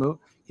can move.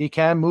 He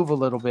can move a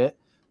little bit,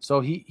 so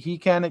he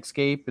can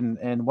escape.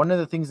 And one of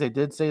the things they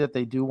did say that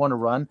they do want to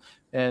run,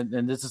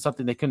 and this is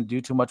something they couldn't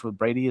do too much with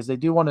Brady, is they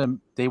want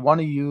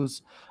to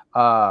use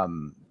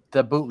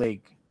the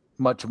bootleg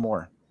much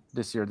more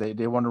this year.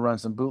 They want to run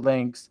some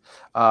bootlegs.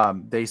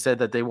 They said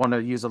that they want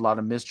to use a lot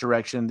of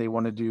misdirection. They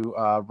want to do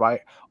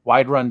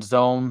wide run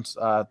zones,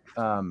 a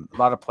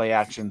lot of play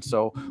action.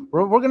 So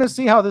we're going to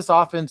see how this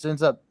offense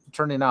ends up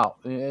turning out.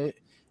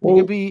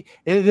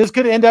 This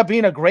could end up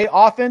being a great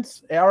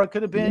offense, or it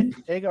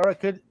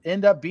could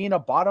end up being a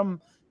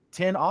bottom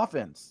 10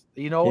 offense.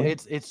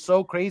 It's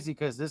so crazy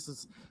because this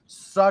is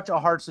such a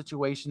hard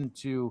situation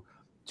to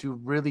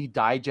really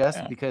digest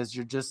because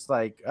you're just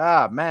like,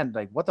 man,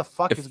 like what the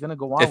fuck is gonna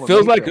go on? It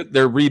feels like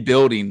they're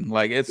rebuilding.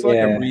 Like it's like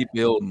a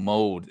rebuild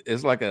mode.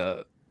 It's like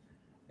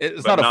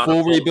it's not a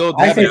full rebuild.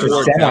 I think it's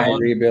a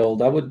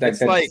semi-rebuild. I would. It's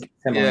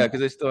because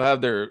they still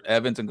have their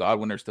Evans and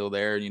Godwin are still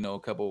there. A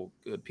couple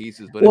good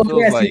pieces. But it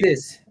feels like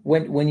this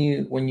when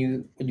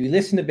you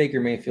listen to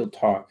Baker Mayfield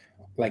talk,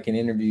 like in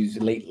interviews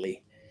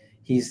lately,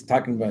 he's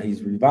talking about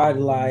he's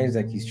revitalized,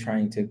 like he's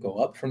trying to go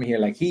up from here,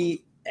 like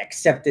he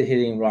accepted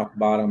hitting rock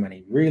bottom and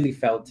he really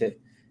felt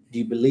it. Do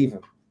you believe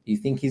him? Do you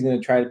think he's going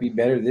to try to be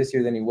better this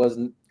year than he was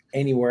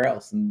anywhere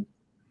else in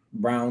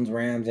Browns,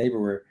 Rams,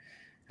 everywhere?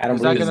 I don't.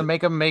 Is that going to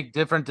make him make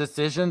different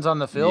decisions on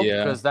the field?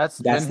 Because that's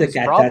been his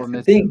problem.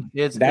 That's the thing.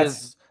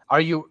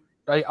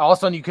 All of a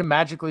sudden you can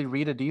magically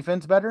read a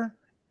defense better?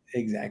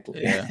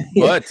 Exactly. Yeah.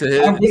 But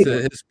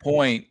to his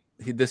point,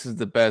 this is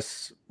the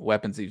best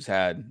weapons he's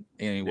had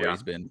anywhere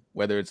he's been.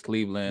 Whether it's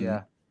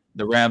Cleveland,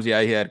 the Rams.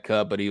 Yeah, he had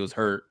Cup, but he was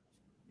hurt.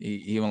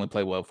 He only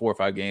played 4 or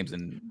 5 games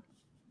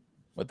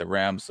with the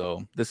Rams,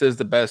 so this is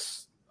the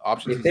best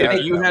option.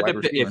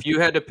 If you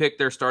had to pick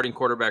their starting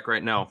quarterback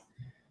right now,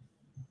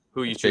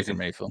 who are you choosing?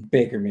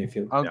 Baker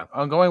Mayfield.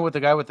 I'm going with the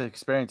guy with the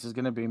experience. Is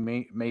going to be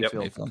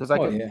Mayfield because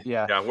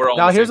we're all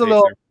now here's a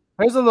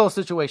little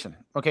situation.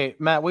 Okay,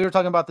 Matt, we were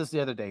talking about this the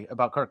other day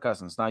about Kirk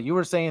Cousins. Now you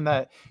were saying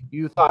that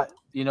you thought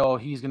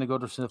he's going to go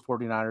to the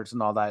 49ers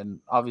and all that,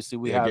 and obviously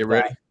we have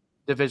that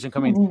division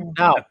coming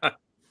now.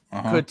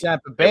 Could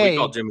Tampa Bay? We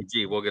call Jimmy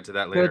G. We'll get to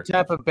that later. Could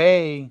Tampa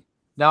Bay?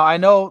 Now I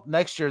know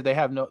next year they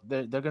have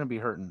they're going to be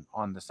hurting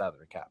on the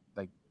salary cap.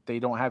 Like they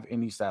don't have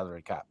any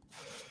salary cap.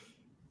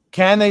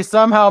 Can they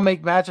somehow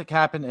make magic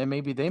happen and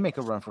maybe they make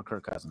a run for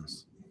Kirk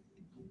Cousins?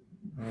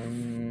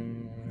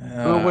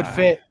 Who would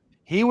fit?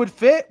 He would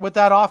fit with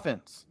that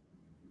offense.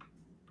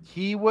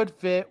 He would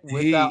fit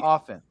with that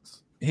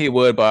offense. He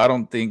would, but I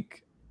don't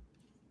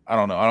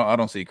know. I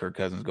don't see Kirk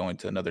Cousins going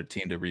to another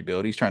team to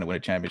rebuild. He's trying to win a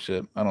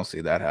championship. I don't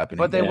see that happening.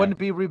 But they wouldn't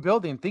be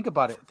rebuilding. Think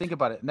about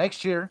it.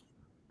 Next year.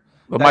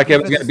 But Mike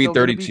Evans is going to be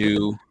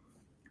 32.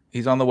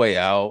 He's on the way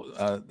out.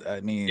 I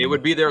mean, it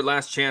would be their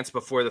last chance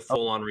before the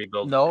full-on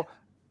rebuild. No.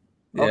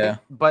 Yeah. Okay,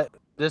 but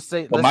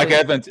Mike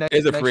Evans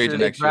is a free agent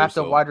next year. Draft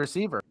a wide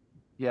receiver.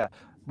 Yeah.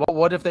 Well,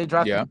 what if they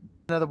draft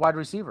another wide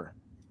receiver?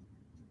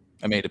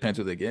 I mean, it depends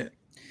who they get.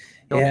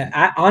 Yeah.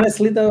 I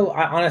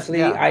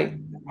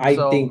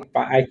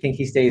think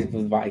he stays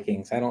with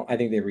Vikings. I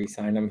think they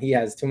re-sign him. He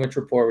has too much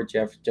rapport with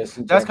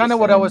Justin. That's kind of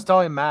what I was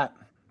telling Matt.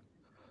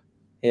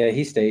 Yeah,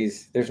 he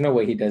stays. There's no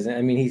way he doesn't.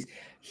 I mean,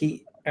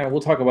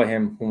 we'll talk about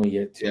him when we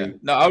get to. Yeah.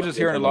 No, I was just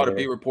hearing a lot of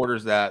beat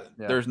reporters that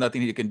there's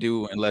nothing he can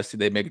do unless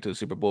they make it to the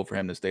Super Bowl for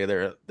him to stay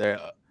there.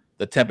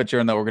 The temperature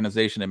in the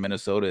organization in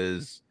Minnesota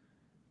is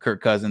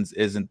Kirk Cousins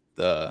isn't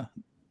the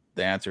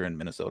answer in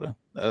Minnesota.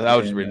 I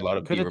was just reading a lot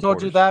of. Could have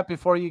told you that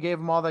before you gave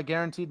him all that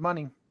guaranteed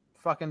money.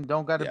 fucking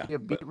don't got to Yeah, be a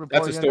beat but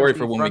reporter. that's a story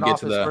for when we get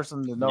to the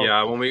person to know.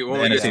 Yeah, when we get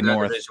NFC to that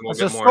North. division, we'll It's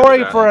get a more into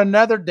story that. for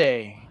another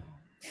day.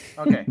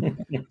 Okay,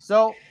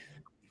 so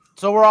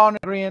we're all in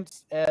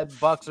agreement.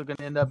 Bucks are going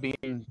to end up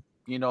being,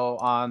 you know,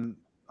 on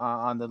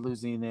the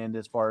losing end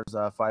as far as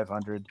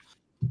 500.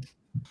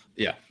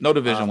 Yeah, no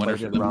division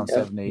winners. Around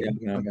 7-8,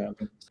 Yeah.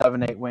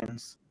 7-8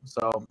 wins.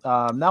 So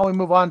now we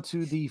move on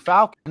to the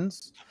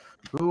Falcons,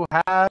 who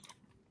have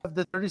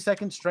the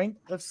 32nd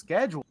strength of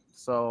schedule.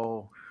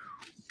 So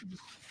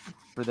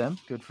for them,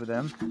 good for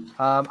them.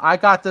 I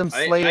got them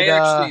slated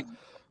at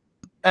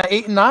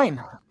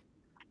 8-9.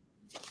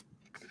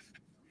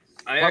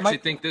 I actually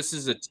think this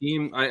is a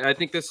team. I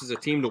think this is a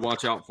team to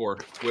watch out for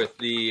with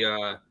the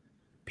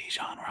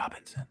Bijan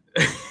Robinson.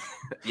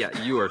 Yeah,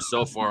 you are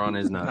so far on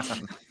his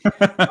nuts.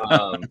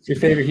 Your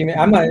favorite human?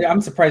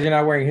 I'm surprised you're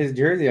not wearing his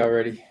jersey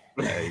already.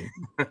 Hey,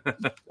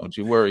 don't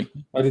you worry.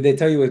 Or did they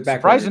tell you it was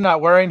back? Surprised you're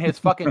not wearing his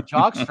fucking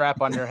jock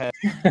strap on your head.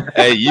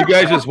 Hey, you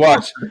guys just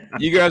watch.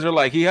 You guys are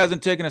like, he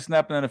hasn't taken a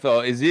snap in the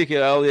NFL.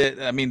 Ezekiel Elliott.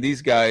 I mean,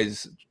 these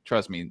guys.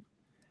 Trust me,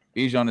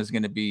 Bijan is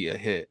going to be a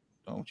hit.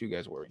 Don't you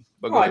guys worry.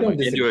 But I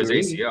don't into his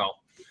ACL. All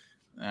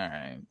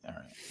right.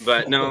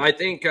 But no, I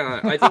think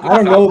I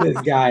don't know this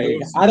guy.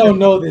 I don't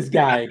know this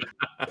guy.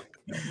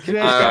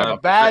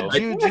 Bad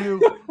juju.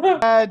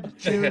 Bad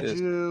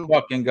juju.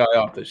 Fucking guy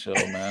off the show,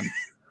 man.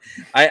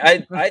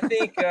 I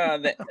think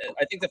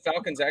I think the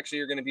Falcons actually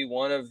are going to be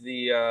one of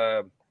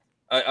the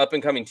up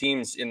and coming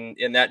teams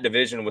in that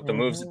division with the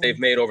moves that they've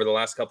made over the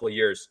last couple of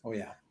years. Oh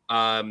yeah.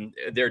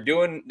 They're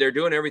doing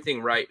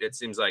everything right. It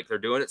seems like they're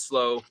doing it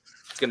slow.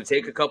 It's going to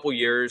take a couple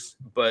years,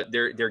 but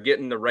they're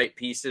getting the right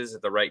pieces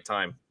at the right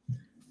time.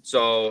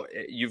 So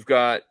you've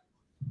got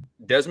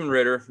Desmond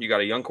Ridder, you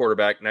got a young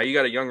quarterback. Now you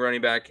got a young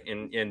running back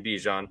in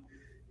Bijan.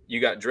 You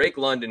got Drake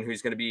London,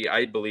 who's going to be,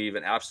 I believe,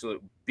 an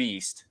absolute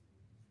beast,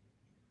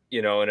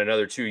 you know, in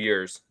another 2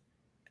 years.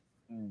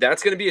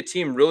 That's going to be a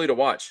team really to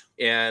watch.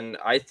 And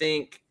I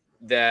think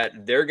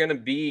that they're going to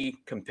be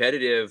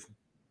competitive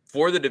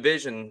for the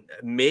division.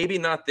 Maybe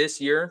not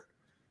this year,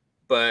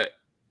 but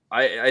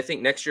I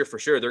think next year for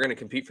sure they're going to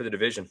compete for the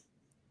division.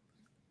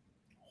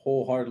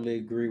 Wholeheartedly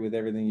agree with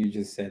everything you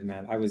just said,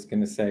 man. I was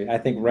going to say, I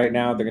think right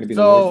now they're going to be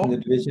the worst in the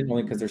division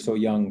only because they're so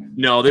young.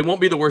 No, they won't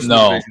be the worst in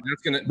the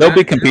division. They'll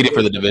be competing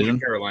for the division.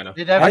 Carolina.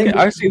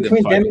 I see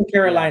between them and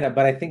Carolina,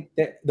 but I think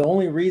that the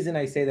only reason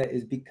I say that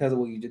is because of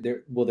what you did.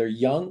 They're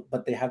young,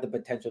 but they have the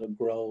potential to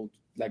grow,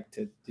 like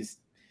to just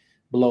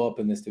blow up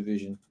in this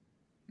division.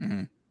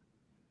 Mm-hmm.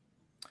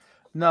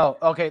 No,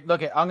 okay.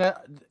 Look,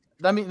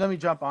 let me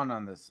jump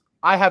on this.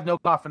 I have no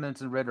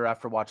confidence in Ridder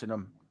after watching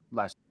him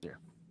last year.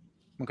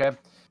 Okay,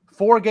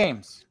 4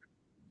 games.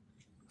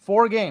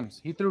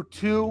 He threw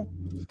 2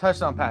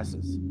 touchdown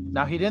passes.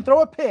 Now he didn't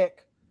throw a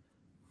pick.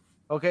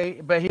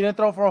 Okay, but he didn't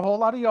throw for a whole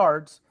lot of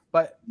yards.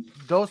 But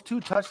those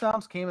 2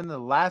 touchdowns came in the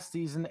last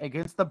season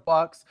against the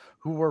Bucks,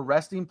 who were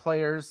resting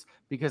players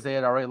because they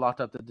had already locked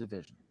up the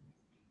division.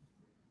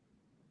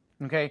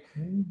 Okay,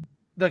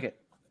 look at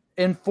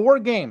in 4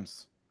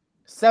 games,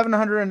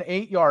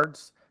 708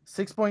 yards,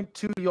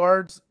 6.2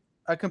 yards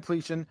a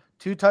completion,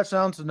 2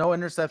 touchdowns, no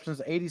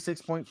interceptions,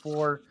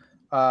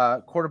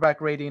 86.4 quarterback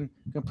rating,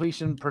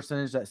 completion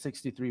percentage at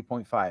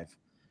 63.5.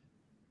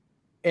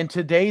 In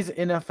today's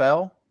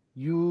NFL,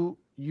 you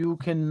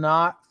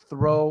cannot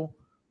throw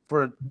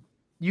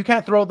you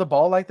can't throw the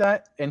ball like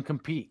that and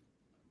compete.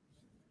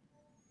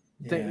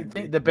 Yeah,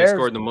 the Bears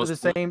scored the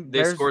most. They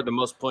Bears, scored the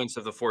most points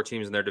of the 4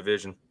 teams in their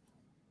division.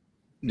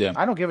 Yeah,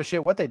 I don't give a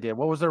shit what they did.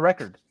 What was their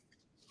record?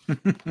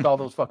 With all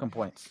those fucking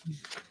points.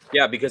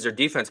 Yeah, because their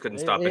defense couldn't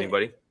stop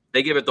anybody.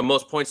 They give it the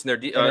most points in their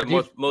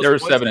most. They're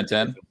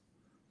 7-10.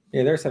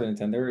 Yeah, they're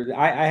 7-10.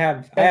 I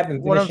have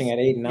them finishing at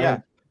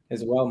 8-9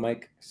 as well,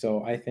 Mike.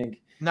 So I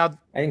think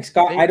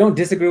Scott. I don't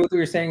disagree with what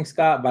you're saying,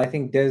 Scott, but I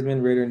think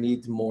Desmond Ridder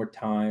needs more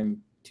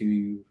time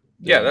to.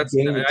 Yeah,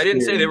 I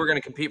didn't say they were going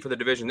to compete for the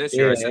division this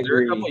year. I said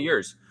they're a couple of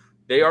years.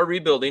 They are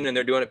rebuilding and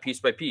they're doing it piece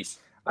by piece.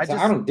 I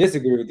don't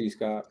disagree with you,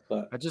 Scott,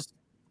 but I just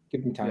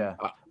give them time. Yeah.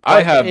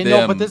 I have them.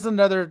 No, but this is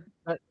another.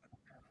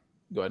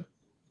 Go ahead.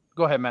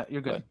 Go ahead, Matt.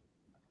 You're good.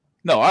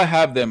 No, I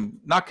have them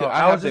not.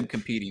 I have them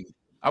competing.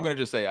 I'm going to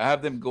just say I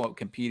have them going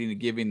competing and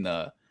giving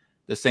the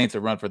Saints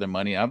a run for their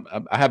money. I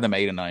have them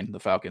 8-9, the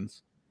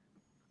Falcons.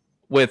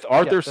 With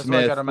Arthur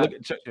Smith.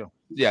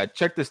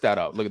 Check this stat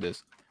out. Look at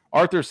this.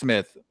 Arthur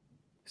Smith,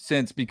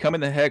 since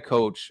becoming the head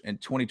coach in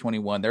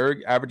 2021,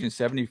 they're averaging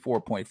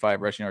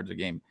 74.5 rushing yards a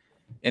game.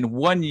 In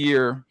 1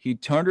 year, he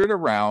turned it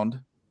around,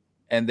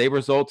 and they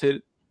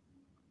resulted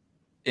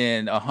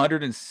in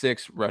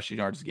 106 rushing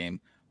yards a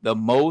game, the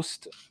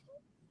most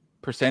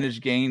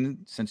percentage gain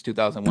since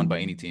 2001 by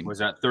any team. Was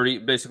that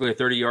basically a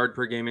 30-yard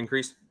per game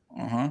increase?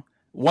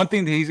 One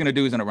thing that he's going to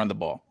do is going to run the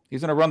ball.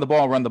 He's going to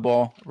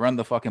run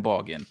the fucking ball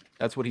again.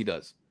 That's what he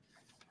does.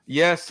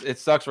 Yes, it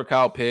sucks for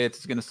Kyle Pitts.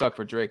 It's going to suck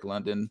for Drake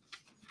London,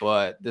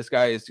 but this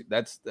guy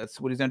that's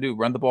what he's going to do: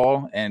 run the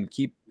ball and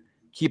keep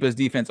his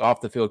defense off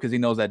the field because he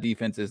knows that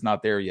defense is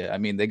not there yet. I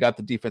mean, they got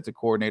the defensive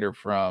coordinator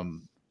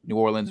from New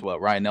Orleans,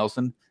 Ryan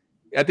Nelson.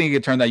 I think he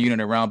could turn that unit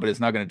around, but it's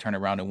not going to turn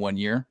around in 1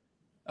 year.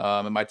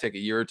 It might take a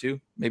year or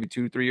two, maybe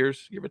 2-3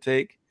 years, give or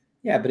take.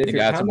 Yeah, but if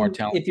you're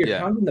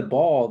pounding the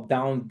ball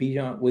down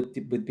Bijan with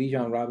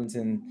Bijan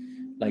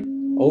Robinson like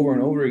over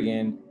and over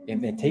again,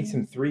 and it takes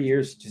him 3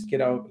 years to just get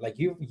out. Like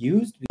you've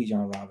used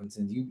Bijan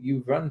Robinson,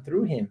 you run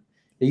through him.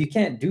 You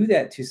can't do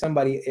that to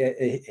somebody at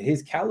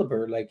his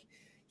caliber. Like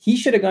he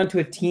should have gone to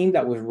a team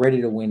that was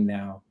ready to win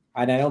now.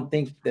 And I don't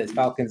think the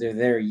Falcons are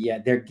there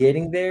yet. They're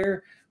getting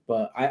there,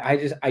 but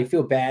I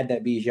feel bad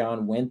that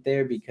Bijan went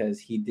there because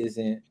he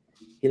doesn't.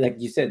 He, like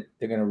you said,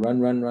 they're gonna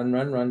run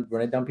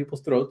it down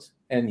people's throats,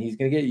 and he's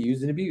gonna get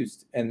used and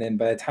abused. And then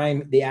by the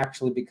time they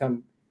actually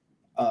become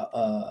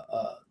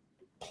a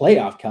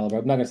playoff caliber,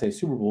 I'm not gonna say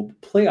Super Bowl,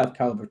 but playoff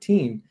caliber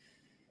team,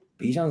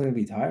 Bijan's gonna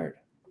be tired.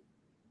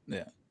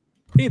 Yeah,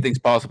 anything's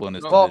possible in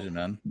this division,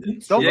 man.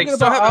 Don't forget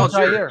about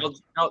Algier.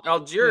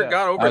 Algier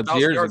got over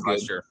 1,000 yards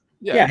last year.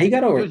 Yeah, he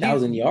got over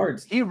 1,000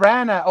 yards. He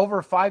ran at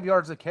over 5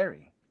 yards a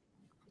carry.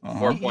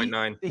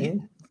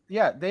 4.9.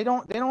 Yeah, they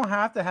don't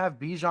have to have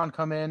Bijan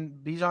come in.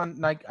 Bijan,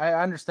 like I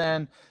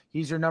understand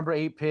he's your number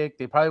 8 pick.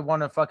 They probably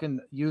want to fucking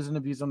use and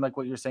abuse him, like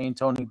what you're saying,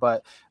 Tony.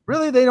 But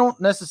really, they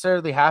don't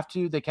necessarily have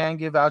to. They can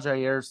give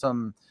Algier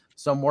some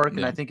work,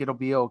 and I think it'll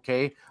be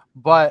okay.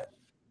 But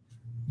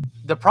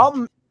the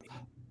problem,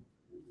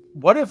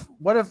 what if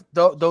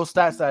those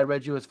stats that I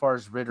read you as far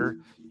as Ritter,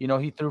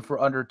 he threw for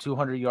under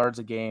 200 yards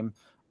a game.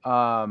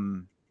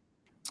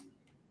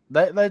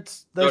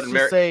 Let's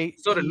just say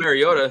so did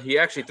Mariota. He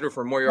actually threw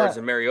for more yards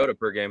than Mariota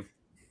per game.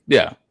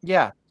 Yeah.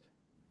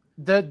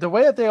 The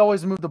way that they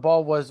always moved the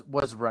ball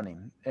was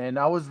running, and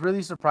I was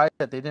really surprised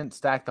that they didn't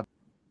stack the.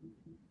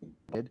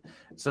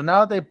 So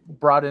now they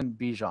brought in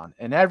Bijan,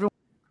 and everyone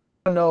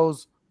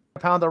knows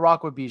pound the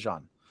rock with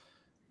Bijan.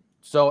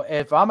 So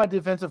if I'm a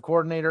defensive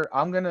coordinator,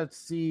 I'm gonna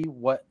see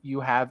what you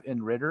have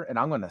in Ritter, and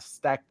I'm gonna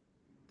stack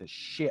the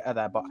shit out of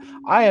that ball.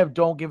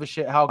 Don't give a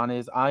shit how it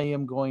is. I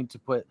am going to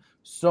put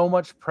so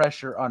much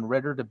pressure on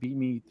Ritter to beat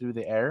me through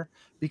the air,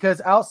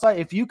 because outside,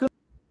 if you can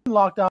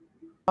lock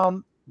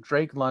down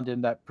Drake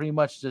London, that pretty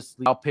much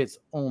just Kyle Pitts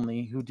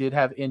only, who did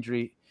have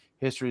injury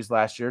histories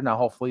last year. Now,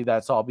 hopefully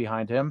that's all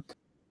behind him.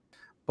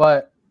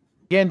 But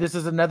again, this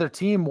is another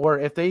team where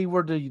if they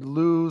were to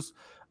lose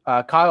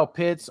Kyle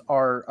Pitts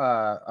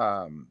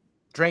or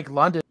Drake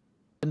London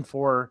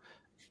for,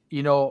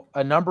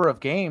 a number of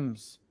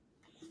games,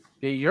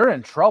 you're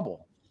in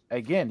trouble.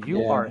 Again,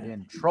 you are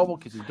in trouble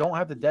because you don't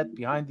have the depth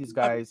behind these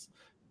guys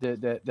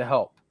to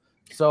help.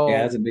 So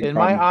in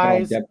my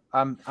eyes,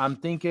 I'm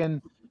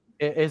thinking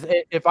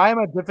if I'm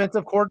a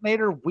defensive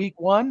coordinator week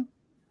 1,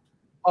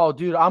 oh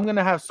dude, I'm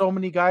gonna have so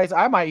many guys.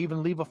 I might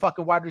even leave a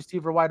fucking wide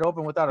receiver wide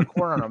open without a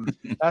corner on them.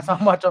 That's how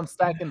much I'm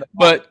stacking.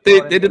 But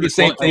they did the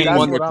same thing.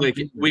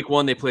 Week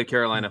one they play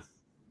Carolina.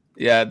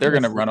 Yeah, they're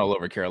gonna run all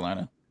over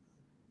Carolina.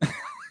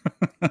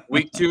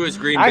 Week 2 is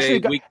Green Bay.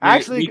 Week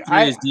 3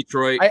 is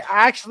Detroit. I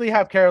actually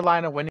have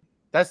Carolina winning.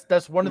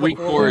 That's one of the Week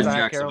 4 is I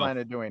have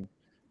Carolina doing.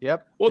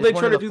 Yep. Well, they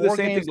tried to do the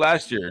same thing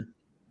last year.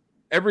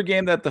 Every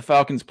game that the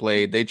Falcons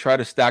played, they tried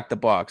to stack the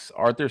box.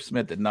 Arthur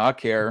Smith did not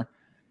care.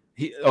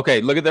 Look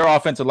at their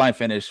offensive line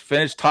finish.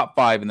 Finished top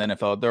 5 in the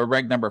NFL. They're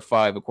ranked number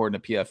 5 according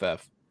to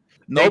PFF.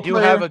 They do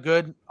have a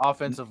good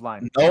offensive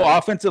line. No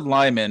offensive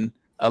lineman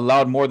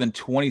allowed more than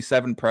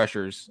 27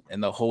 pressures in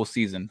the whole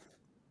season.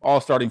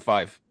 All starting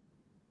 5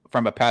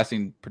 from a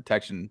passing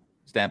protection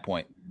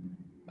standpoint.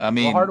 I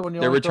mean,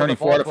 they're returning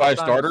 4 out of 5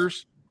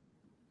 starters.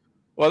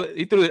 Well,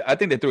 I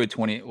think they threw it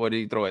 20. What did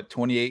he throw at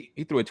 28?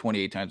 He threw it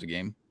 28 times a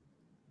game.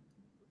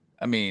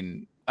 I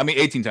mean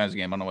 18 times a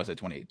game. I don't know why I said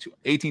 28.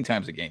 18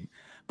 times a game.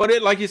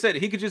 But like you said,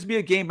 he could just be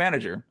a game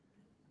manager.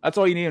 That's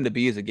all you need him to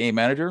be, is a game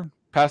manager.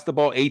 Pass the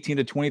ball 18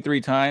 to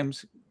 23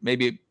 times,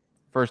 maybe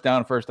first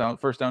down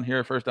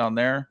here, first down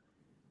there,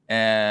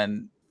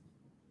 and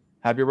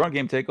have your run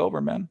game take over,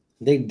 man.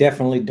 They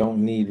definitely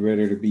don't need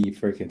Ritter to be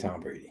freaking Tom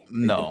Brady.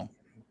 No.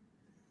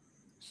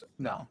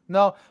 They don't.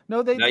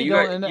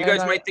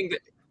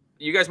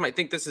 You guys might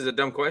think this is a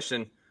dumb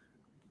question.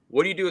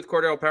 What do you do with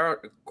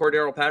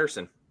Cordero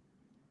Patterson?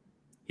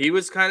 He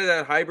was kind of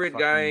that hybrid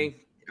guy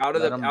out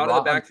of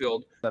the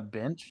backfield. The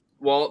bench?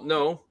 Well,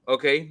 no.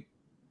 Okay.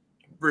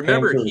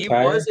 Remember, he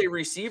was a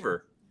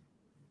receiver.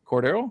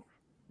 Cordero?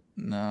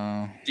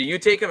 No. Do you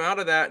take him out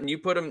of that and you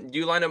put him? Do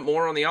you line him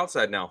more on the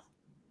outside now?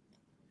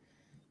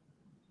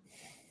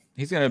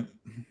 He's gonna.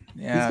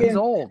 Yeah, he's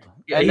old.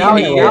 Yeah, and now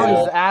he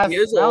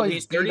is old.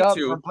 He's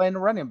 32. For playing the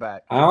running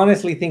back. I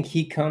honestly think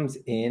he comes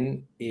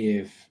in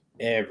if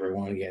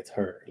everyone gets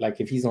hurt.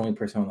 Like if he's the only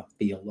person on the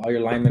field, all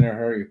your linemen are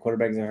hurt, your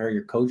quarterbacks are hurt,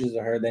 your coaches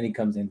are hurt. Then he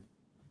comes in.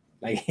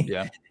 Like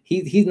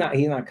he's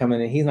not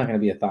coming in. He's not going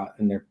to be a thought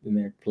in their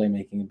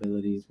playmaking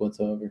abilities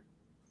whatsoever.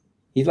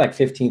 He's like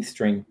 15th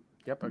string.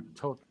 Yep, I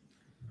totally.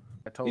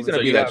 He's going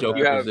to be that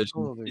joker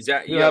position.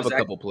 You have a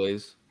couple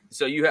plays.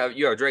 So you have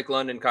Drake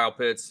London, Kyle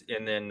Pitts,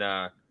 and then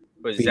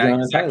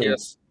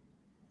Zacchaeus.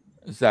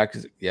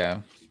 Zacchaeus.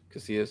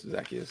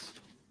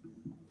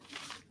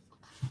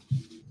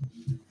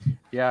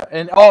 Yeah,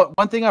 and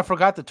one thing I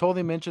forgot to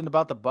totally mention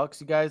about the Bucks,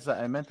 you guys.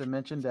 I meant to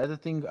mention the other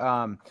thing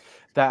that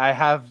I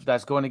have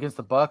that's going against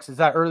the Bucks is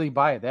that early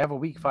bye. They have a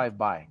week 5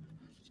 bye.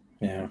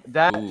 Yeah,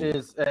 that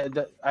is.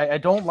 I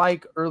don't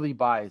like early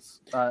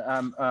buys.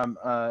 And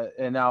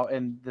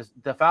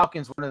the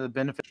Falcons, one of the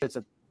benefits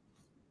of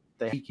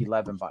the week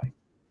 11 bye.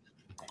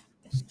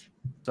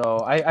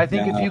 So I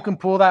think if you can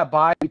pull that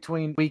bye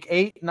between week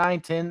 8,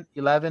 9, 10,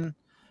 11,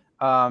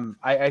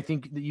 I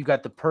think that you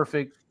got the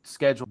perfect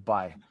schedule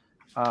bye.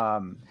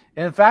 And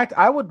in fact,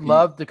 I would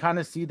love to kind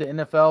of see the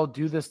NFL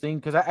do this thing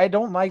because I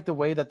don't like the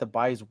way that the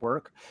buys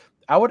work.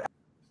 I would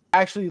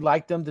actually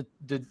like them to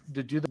do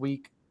the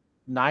week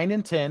 9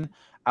 and 10.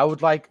 I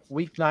would like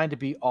week 9 to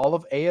be all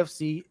of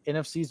AFC.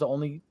 NFC is the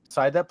only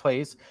side that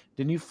plays.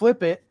 Then you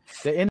flip it.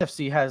 The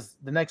NFC has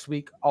the next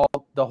week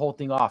the whole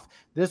thing off.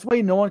 This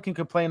way, no one can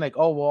complain like,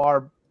 oh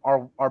well,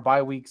 our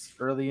bye weeks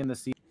early in the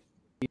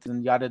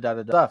season, yada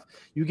yada stuff.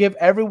 You give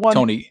everyone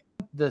Tony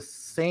the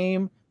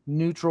same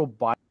neutral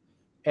bye.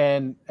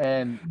 And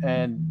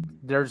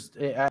there's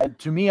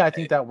to me, I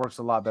think that works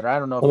a lot better. I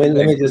don't know.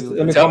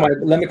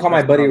 Let me call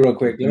my buddy real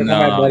quick. Let me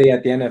call my buddy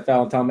at the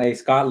NFL and tell him, hey,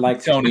 Scott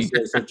likes Tony,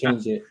 so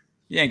change it.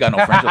 You ain't got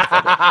no friends.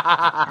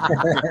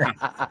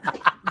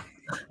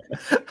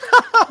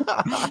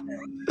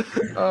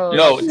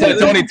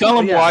 Tony, tell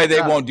them why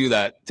they won't do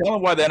that. Tell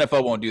them why the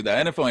NFL won't do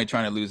that. NFL ain't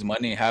trying to lose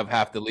money and have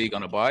half the league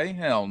on a bye.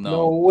 Hell no.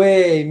 No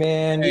way,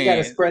 man. You got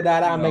to spread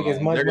that out and make as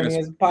much money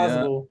as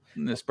possible.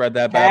 Yeah, spread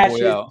that bad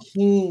boy out.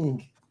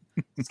 King.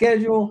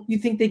 Schedule. You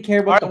think they care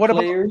about the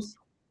players?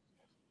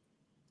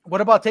 What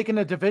about taking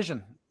a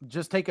division?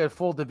 Just take a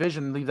full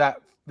division and leave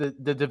that. The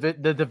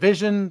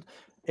division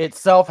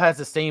itself has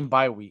the same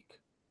bye week.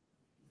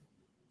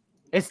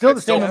 It's still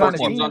the same amount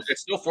of teams.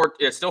 It's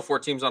still 4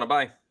 teams on a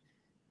bye.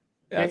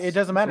 It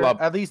doesn't matter.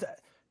 At least a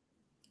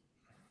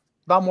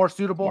lot more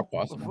suitable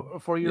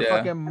for your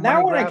fucking.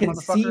 That one I can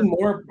see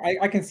more.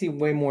 I can see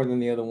way more than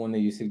the other one that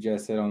you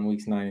suggested on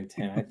weeks 9 and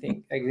 10. I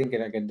think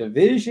like a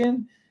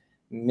division,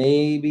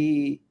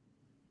 maybe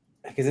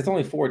because it's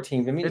only 4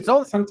 teams. I mean, it's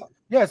only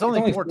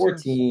 4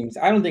 teams.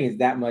 I don't think it's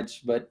that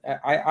much, but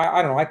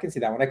I don't know. I can see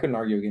that one. I couldn't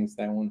argue against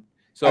that one.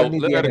 So I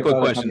got a quick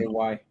question.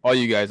 All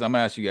you guys, I'm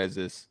gonna ask you guys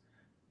this.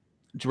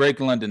 Drake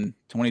London,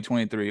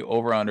 2023,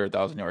 over under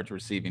 1,000 yards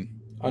receiving.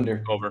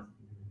 Under. Over.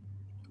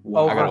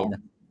 Wow.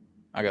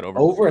 I got over.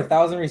 Over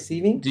 1,000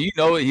 receiving? Do you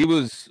know he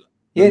was?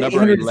 He had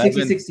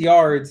 866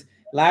 yards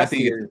last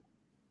year.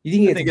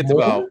 You think it's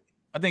more?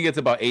 I think it's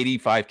about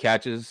 85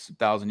 catches,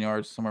 1,000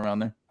 yards, somewhere around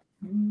there.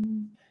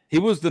 He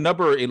was the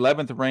number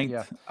 11th ranked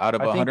out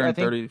of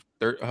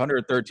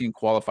 113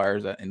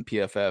 qualifiers in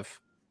PFF.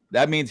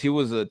 That means he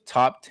was a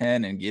top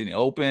 10 and getting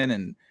open,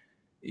 and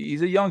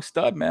he's a young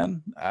stud,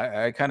 man.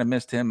 I kind of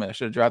missed him. I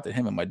should have drafted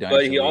him in my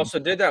dynasty. But he also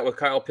did that with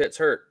Kyle Pitts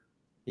hurt.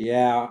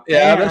 Yeah,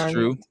 that's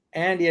true.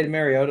 And he had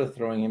Mariota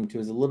throwing him too.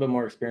 Is a little bit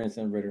more experienced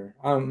than Ritter.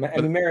 I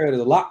mean, Mariota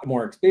is a lot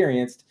more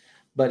experienced,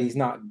 but he's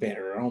not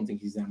better. I don't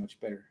think he's that much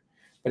better.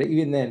 But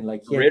even then,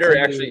 like Ritter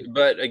actually,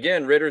 but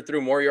again, Ritter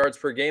threw more yards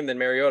per game than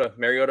Mariota.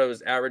 Mariota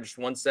was averaged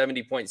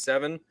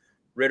 170.7,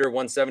 Ritter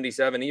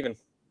 177 even.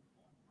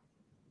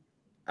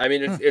 I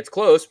mean, it's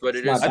close, but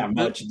it's not that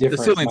much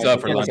difference. The ceiling's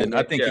up for London.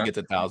 I think he gets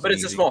 1,000. But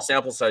it's a small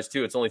sample size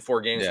too. It's only 4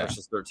 games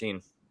versus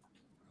 13.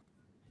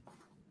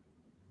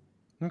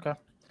 Okay. All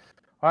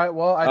right.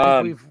 Well,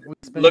 I think we've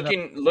spent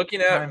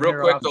looking at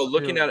real quick though.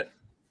 Looking at it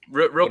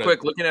real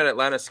quick. Looking at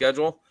Atlanta's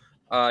schedule.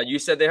 You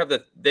said they have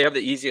the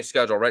easiest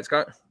schedule, right,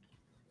 Scott?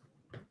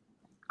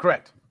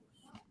 Correct.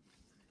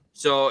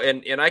 So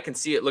and I can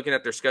see it looking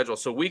at their schedule.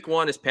 So week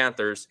 1 is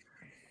Panthers.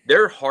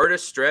 Their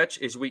hardest stretch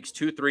is weeks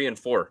 2, 3, and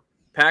 4.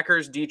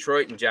 Packers,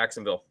 Detroit, and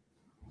Jacksonville.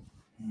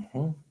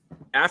 Mm-hmm.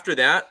 After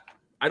that,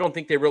 I don't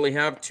think they really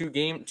have two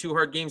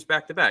hard games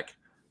back to back.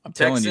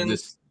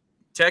 Texans,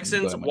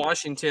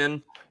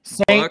 Washington,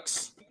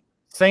 Bucks,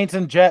 Saints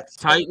and Jets,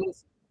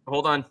 Titans.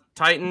 Hold on,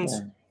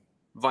 Titans,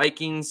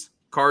 Vikings,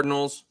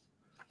 Cardinals.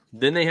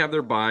 Then they have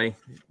their bye.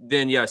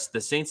 Then yes,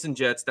 the Saints and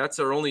Jets. That's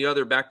their only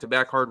other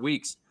back-to-back hard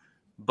weeks.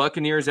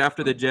 Buccaneers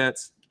after the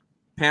Jets,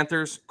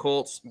 Panthers,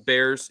 Colts,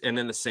 Bears, and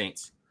then the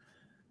Saints.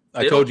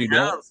 I told you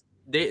that.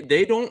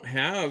 They don't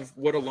have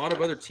what a lot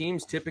of other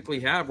teams typically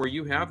have, where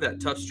you have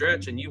that tough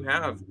stretch and you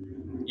have,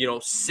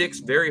 6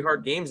 very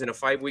hard games in a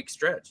 5-week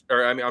stretch,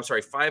 or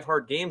 5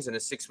 hard games in a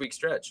 6-week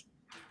stretch.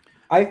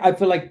 I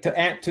feel like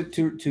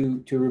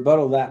to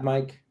rebuttal that,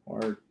 Mike,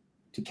 or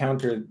to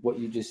counter what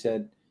you just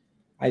said,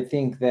 I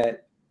think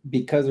that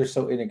because they're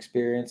so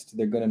inexperienced,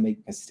 they're going to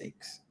make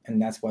mistakes. And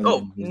that's why they're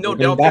going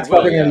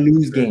to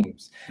lose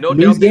games.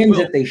 Lose games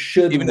that they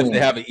should win. Even if they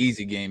have an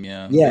easy game,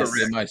 Yes.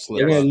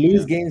 They're going to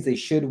lose games they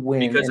should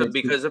win.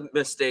 Because of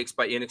mistakes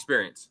by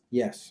inexperience.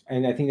 Yes.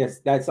 And I think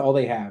that's all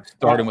they have.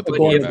 Starting with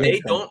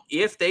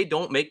if they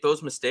don't make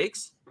those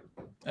mistakes,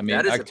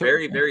 that is a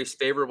very, very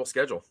favorable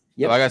schedule.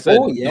 Yep. Like I said,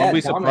 don't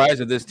be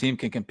surprised if this team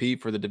can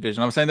compete for the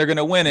division. I'm saying they're going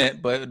to win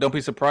it, but don't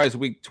be surprised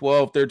week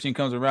 12, 13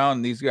 comes around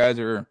and these guys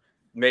are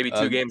maybe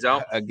 2 games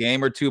out, a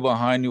game or 2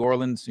 behind New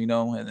Orleans,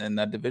 and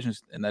that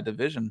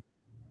division.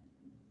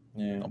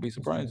 Yeah, don't be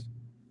surprised.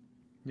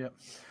 Yep.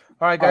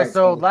 All right, guys.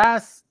 So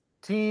last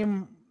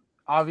team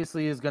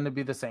obviously is going to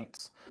be the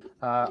Saints.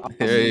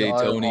 Hey,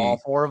 Tony. All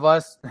four of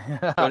us.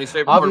 Tony's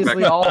favorite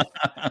obviously,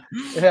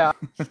 quarterback.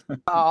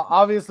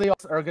 Obviously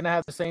are going to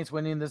have the Saints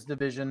winning this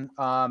division.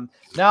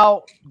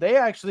 Now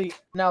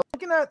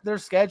looking at their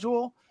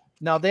schedule,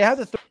 now they have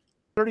the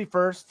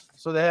 31st,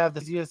 so they have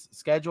the easiest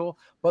schedule.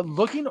 But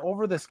looking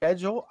over the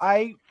schedule,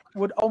 I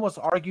would almost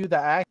argue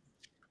that I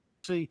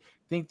actually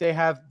think they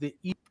have the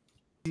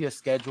easiest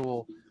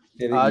schedule,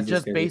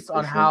 just based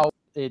on how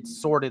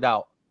it's sorted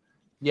out.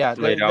 Yeah,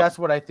 that's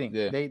what I think.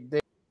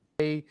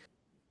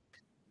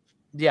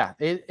 Yeah.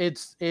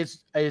 It's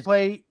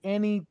play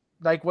any,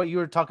 like what you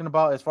were talking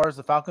about as far as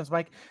the Falcons,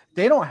 Mike.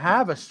 They don't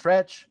have a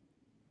stretch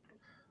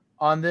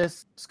on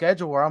this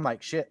schedule where I'm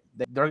like, shit,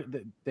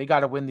 they got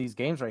to win these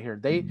games right here.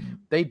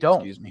 They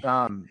don't.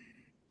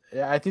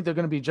 I think they're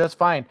going to be just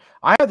fine.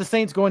 I have the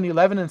Saints going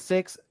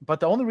 11-6, but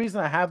the only reason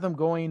I have them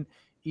going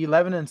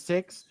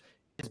 11-6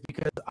 is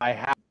because I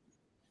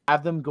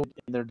have them go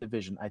in their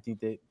division. I think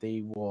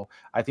they will.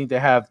 I think they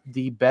have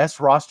the best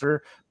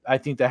roster. I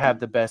think they have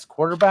the best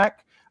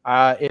quarterback.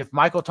 If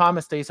Michael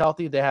Thomas stays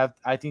healthy,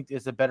 I think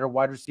it's a better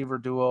wide receiver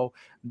duo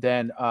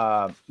than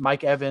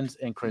Mike Evans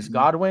and Chris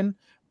Godwin.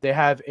 They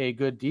have a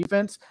good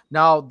defense.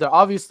 Now, they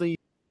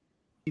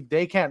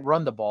can't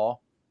run the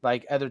ball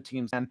like other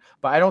teams can,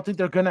 but I don't think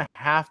they're going to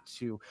have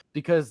to,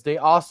 because they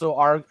also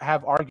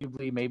have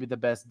arguably maybe the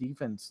best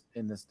defense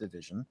in this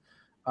division.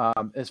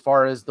 As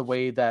far as the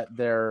way that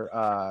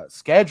their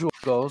schedule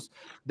goes,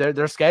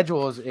 their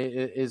schedule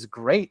is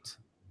great.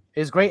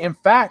 In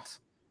fact,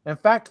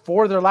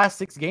 4 of their last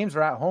 6 games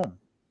are at home,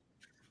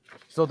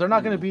 so they're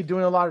not going to be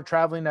doing a lot of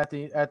traveling at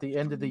the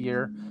end of the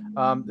year.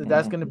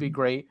 That's going to be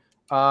great.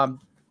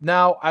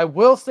 Now, I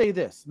will say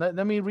this.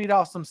 Let me read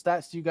out some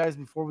stats to you guys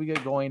before we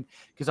get going,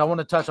 because I want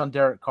to touch on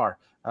Derek Carr.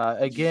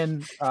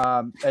 Again,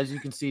 as you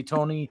can see,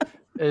 Tony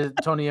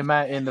and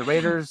Matt in the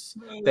Raiders.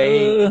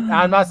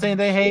 I'm not saying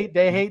they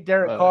hate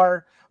Derek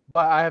Carr,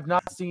 but I have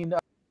not seen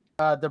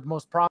the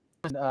most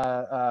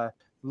prominent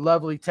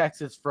lovely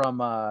texts from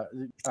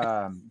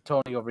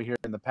Tony over here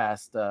in the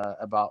past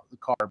about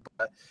Carr.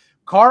 But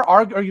Carr,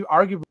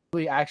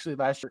 arguably, actually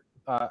last year,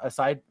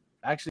 aside,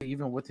 actually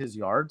even with his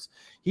yards,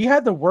 he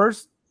had the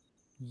worst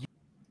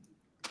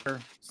year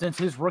since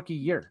his rookie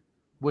year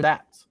with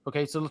that.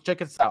 Okay, so let's check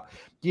this out.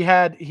 He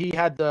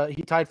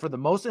tied for the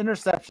most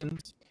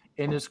interceptions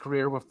in his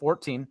career with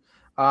 14,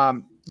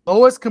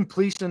 lowest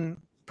completion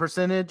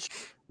percentage,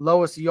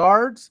 lowest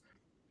yards,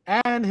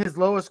 and his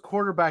lowest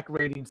quarterback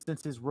rating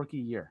since his rookie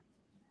year.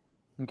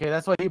 Okay,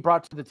 that's what he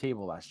brought to the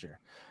table last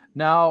year.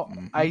 Now,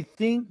 I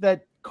think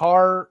that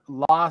Carr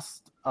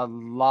lost a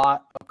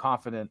lot of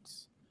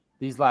confidence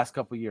these last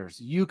couple of years.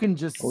 You can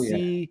just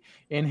see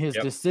in his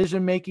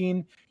decision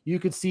making. You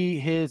could see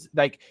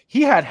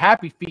he had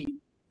happy feet,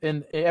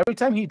 and every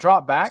time he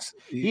dropped back,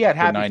 he had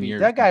happy feet.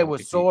 That guy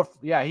was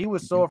he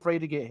was so afraid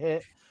to get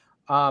hit.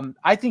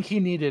 I think he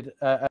needed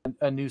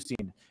a new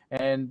scene,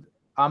 and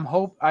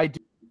I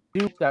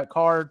do that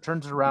Carr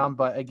turns it around.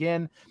 But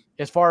again,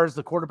 as far as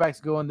the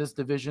quarterbacks go in this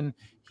division,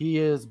 he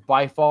is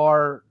by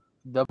far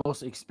the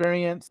most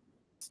experienced.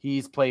 He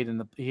has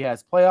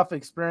playoff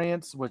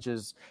experience, which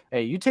is,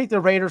 hey, you take the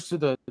Raiders to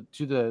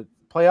the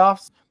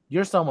playoffs,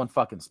 you're someone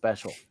fucking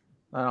special.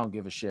 I don't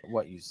give a shit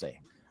what you say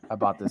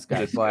about this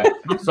guy. But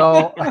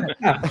so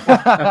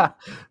I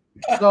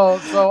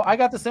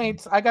got the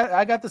Saints. I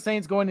got the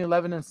Saints going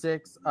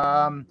 11-6.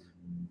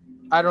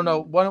 I don't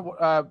know.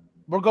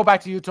 We'll go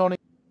back to you, Tony.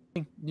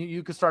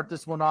 You can start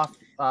this one off.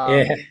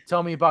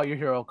 Tell me about your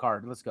hero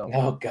card. Let's go.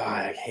 Oh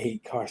God, I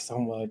hate Carr so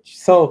much.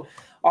 So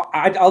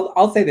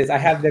I'll say this: I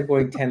have them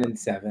going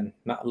 10-7,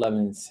 not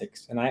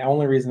 11-6. And the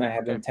only reason I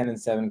have them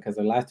 10-7 because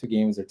their last 2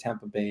 games are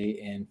Tampa Bay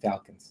and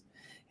Falcons.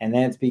 And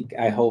then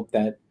I hope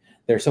that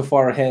they're so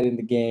far ahead in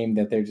the game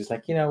that they're just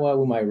like, you know what,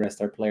 we might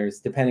rest our players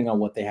depending on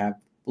what they have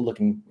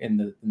looking in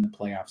the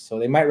playoffs. So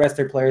they might rest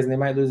their players and they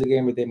might lose a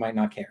game, but they might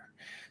not care.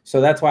 So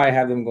that's why I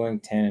have them going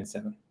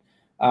 10-7.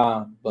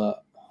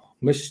 But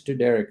Mr.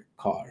 Derek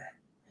Carr,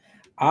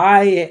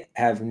 I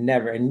have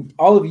never, and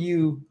all of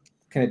you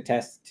can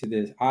attest to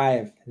this, I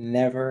have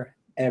never,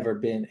 ever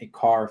been a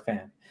Carr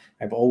fan.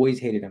 I've always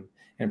hated him.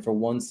 And for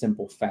one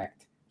simple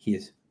fact, he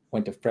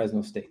went to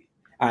Fresno State.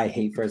 I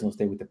hate Fresno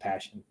State with a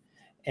passion.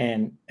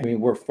 And I mean,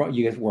 we're from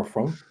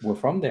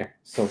there.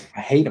 So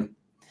I hate him.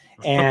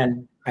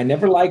 And I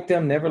never liked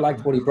him, never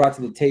liked what he brought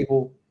to the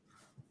table.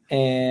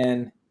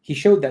 And he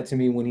showed that to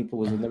me when he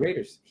was in the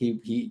Raiders.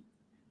 The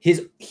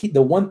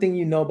one thing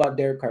you know about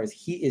Derek Carr is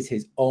he is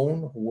his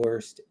own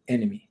worst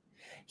enemy.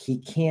 He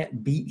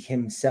can't beat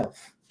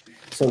himself.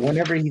 So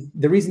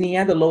the reason he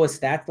had the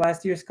lowest stats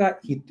last year, Scott,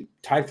 he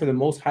tied for the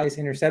most highest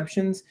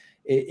interceptions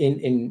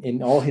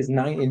in all his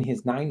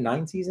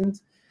nine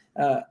seasons.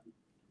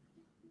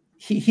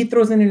 He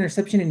throws an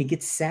interception and he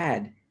gets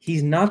sad.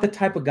 He's not the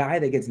type of guy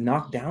that gets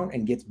knocked down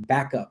and gets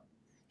back up.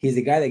 He's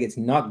the guy that gets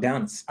knocked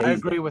down and stays. I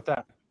agree with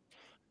that.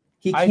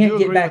 He can't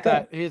get back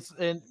up. It's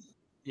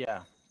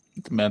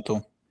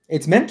mental.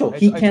 It's mental.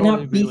 He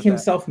cannot beat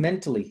himself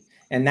mentally.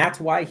 And that's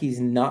why he's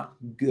not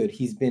good.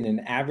 He's been an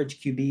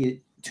average QB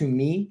to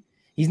me.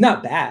 He's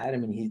not bad. I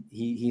mean,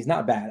 he's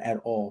not bad at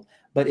all.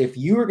 But if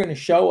you are going to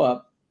show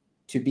up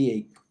to be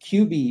a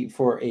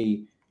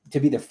QB to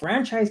be the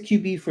franchise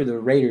QB for the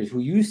Raiders, who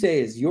you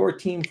say is your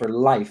team for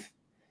life,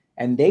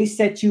 and they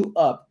set you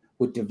up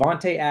with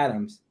Devontae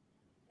Adams,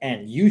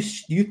 and you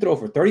throw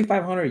for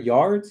 3,500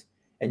 yards,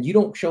 and you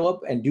don't show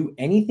up and do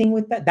anything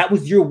with that, that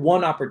was your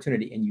one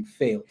opportunity, and you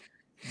failed.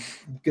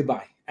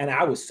 Goodbye. And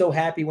I was so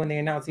happy when they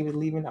announced he was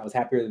leaving. I was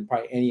happier than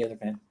probably any other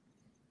fan.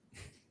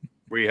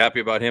 Were you happy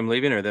about him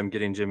leaving or them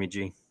getting Jimmy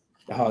G?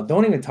 Oh,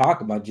 don't even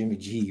talk about Jimmy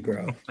G,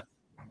 bro.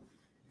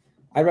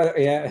 I'd rather,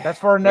 yeah. That's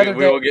for another day.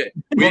 We will get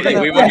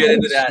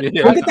into that.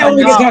 Yeah. We'll get that when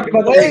we talk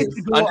about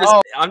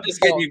that. I'm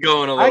just getting you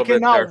going a little bit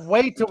there. I cannot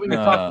wait till we can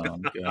talk.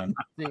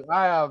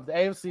 I have the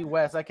AFC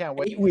West. I can't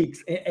wait. 8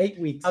 weeks. 8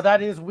 weeks. Oh,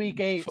 that is week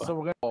 8. So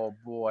we're gonna. Oh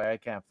boy, I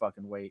can't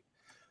fucking wait.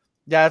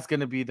 Yeah, it's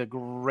gonna be the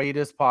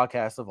greatest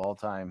podcast of all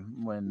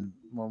time when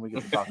we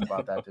get to talk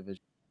about that division.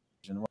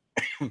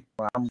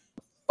 I'm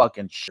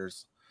fucking sure.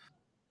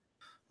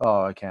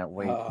 Oh, I can't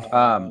wait.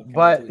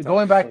 But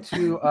going back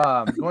to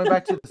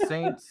the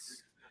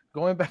Saints,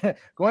 going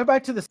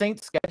back to the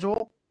Saints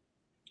schedule,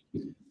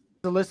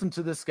 to listen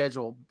to this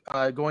schedule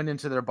going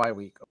into their bye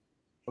week.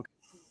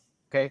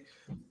 Okay.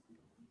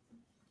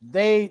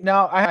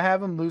 I have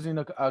them losing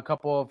a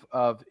couple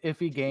of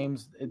iffy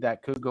games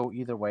that could go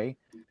either way.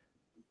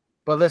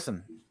 But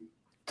listen,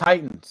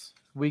 Titans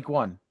week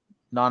 1,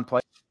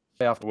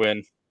 non-playoff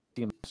win.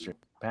 Team.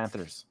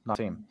 Panthers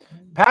non-team.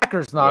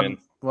 Packers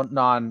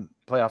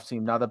non-playoff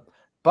team. Now the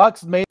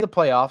Bucks made the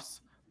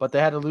playoffs, but they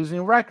had a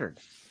losing record.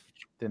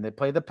 Then they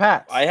play the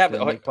Pats. I have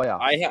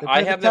playoffs.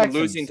 I have them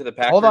losing to the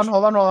Packers. Hold on.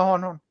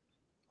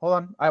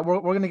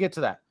 We're gonna get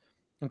to that.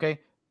 Okay,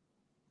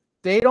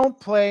 they don't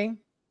play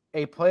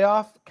a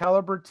playoff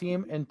caliber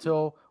team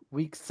until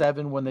week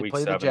 7 when they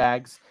play the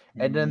Jags,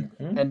 and then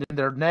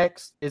their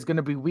next is going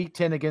to be week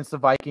 10 against the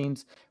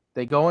Vikings.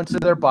 They go into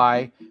their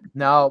bye.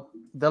 Now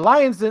the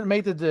Lions didn't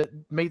make the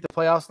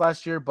playoffs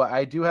last year, but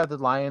I do have the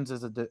Lions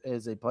as a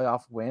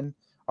playoff win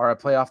or a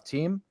playoff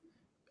team,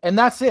 and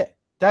that's it.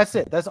 That's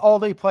all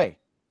they play.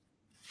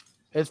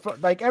 It's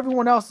like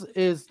everyone else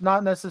is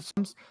not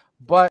necessarily,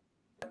 but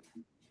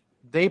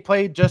they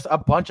play just a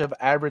bunch of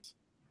average.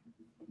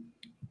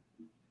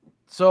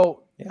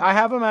 So yeah. I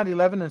have them at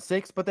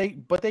 11-6, but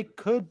they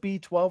could be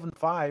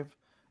 12-5,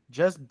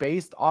 just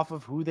based off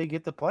of who they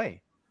get to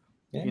play.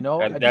 Yeah. You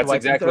know, that's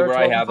exactly where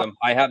I have them.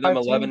 I have them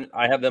 11.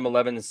 I have them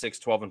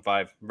 11-6,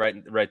 12-5,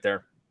 right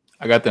there.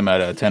 I got them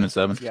at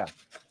 10-7. Yeah,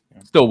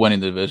 still winning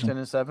the division.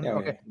 10-7. Yeah,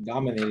 okay,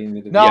 dominating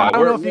the division. No, I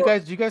don't know if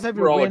you guys have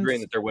your wins. We're all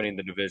agreeing that they're winning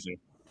the division.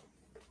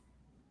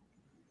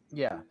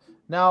 Yeah.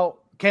 Now,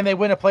 can they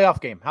win a playoff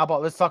game? How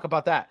about let's talk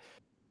about that?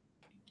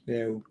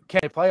 No.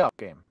 Can they playoff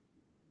game?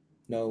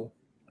 No.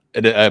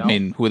 I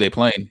mean, who are they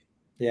playing?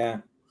 Yeah.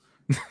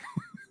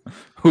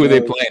 Who are they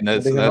playing?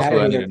 That's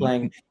what they're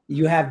playing.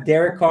 You have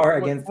Derek Carr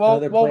against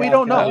other. Well, we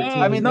don't know.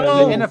 I mean, the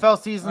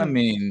NFL season. I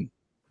mean,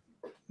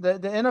 the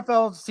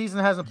NFL season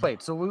hasn't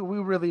played, so we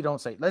really don't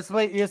say. Let's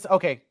play. It's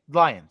okay.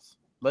 Lions.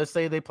 Let's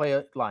say they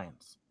play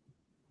Lions.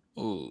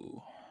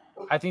 Ooh.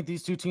 I think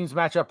these two teams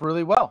match up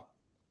really well.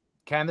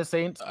 Can the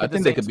Saints? I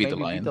think they could beat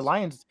the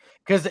Lions.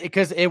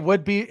 Because it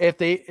would be if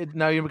they.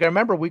 Now you got to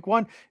remember week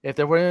 1. If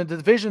they were in the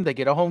division, they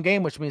get a home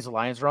game, which means the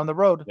Lions are on the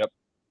road. Yep.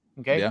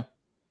 Okay. Yeah.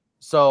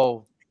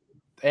 So,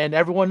 and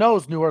everyone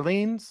knows New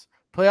Orleans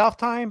playoff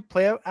time.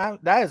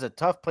 That is a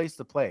tough place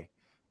to play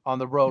on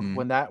the road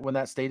when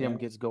that stadium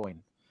gets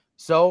going.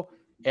 So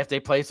if they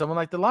play someone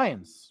like the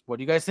Lions, what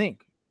do you guys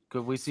think?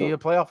 Could we see a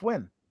playoff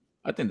win?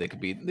 I think they could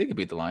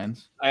beat the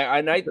Lions.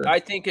 I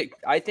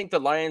think the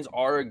Lions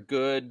are a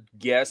good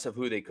guess of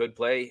who they could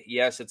play.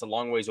 Yes, it's a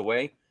long ways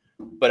away,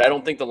 but I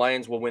don't think the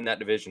Lions will win that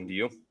division. Do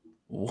you?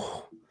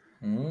 What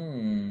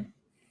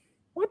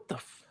the?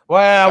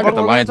 Well, I got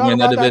the Lions win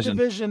that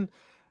division.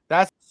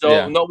 That's so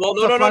yeah. No.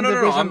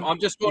 I'm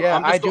just going. Yeah,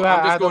 I'm just I do going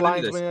have the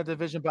Lions into win that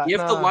division, but if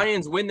the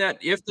Lions win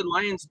that,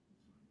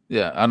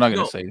 yeah, I'm not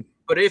going to say.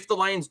 But if the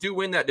Lions do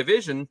win that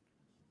division,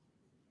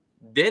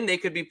 then they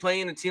could be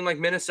playing a team like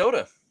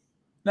Minnesota.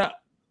 No,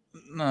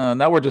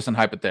 now we're just in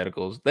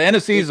hypotheticals. The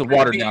NFC is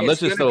watered down.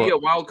 Let's just be a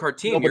wild card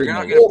team.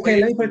 Okay,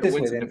 let me put it this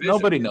way.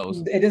 Nobody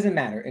knows. It doesn't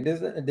matter.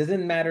 It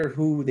doesn't matter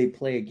who they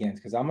play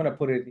against, because I'm going to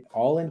put it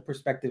all in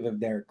perspective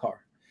of Derek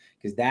Carr,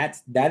 because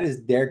that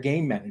is their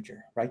game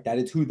manager, right? That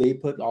is who they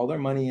put all their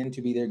money in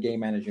to be their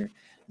game manager.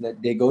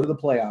 That they go to the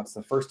playoffs,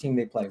 the first team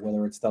they play,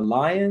 whether it's the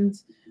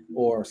Lions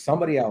or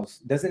somebody else,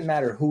 doesn't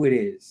matter who it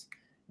is.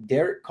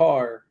 Derek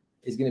Carr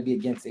is going to be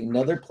against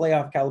another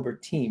playoff caliber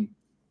team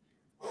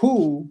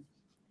who,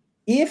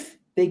 if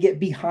they get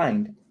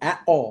behind at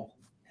all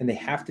and they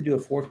have to do a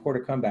fourth quarter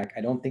comeback,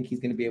 I don't think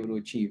he's going to be able to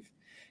achieve.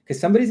 Because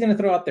somebody's going to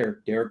throw out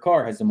there, Derek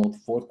Carr has the most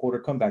fourth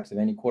quarter comebacks of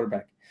any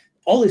quarterback.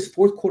 All his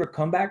fourth quarter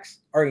comebacks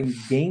are in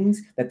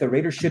games that the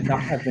Raiders should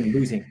not have been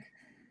losing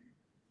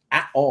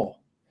at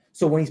all.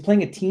 So when he's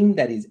playing a team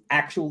that is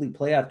actually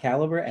playoff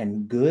caliber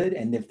and good,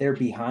 and if they're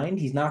behind,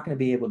 he's not going to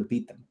be able to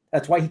beat them.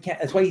 That's why he can't.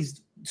 That's why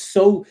he's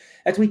so.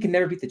 That's why he can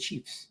never beat the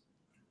Chiefs.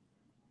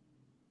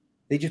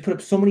 They just put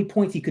up so many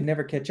points he could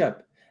never catch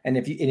up. And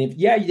if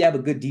you have a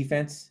good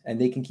defense and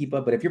they can keep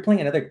up, but if you're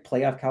playing another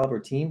playoff caliber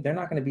team, they're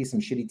not going to be some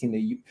shitty team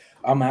that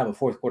I'm gonna have a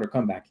fourth quarter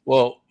comeback.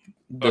 Well,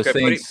 the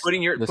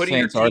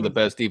Saints are the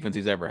best defense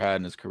he's ever had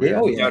in his career.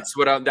 Yeah, yeah. That's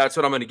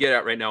what I'm going to get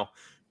at right now.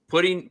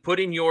 Putting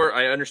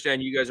I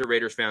understand you guys are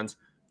Raiders fans.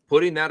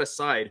 Putting that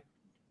aside,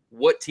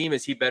 what team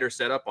is he better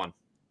set up on?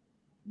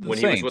 When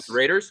he was with the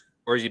Raiders,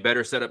 or is he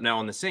better set up now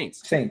on the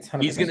Saints? Saints.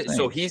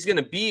 He's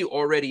gonna be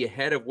already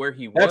ahead of where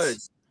he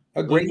was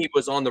when he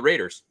was on the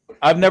Raiders.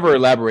 I haven't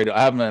elaborated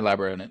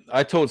on it.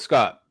 I told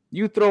Scott,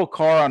 you throw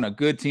Carr on a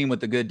good team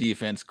with a good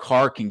defense,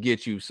 Carr can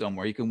get you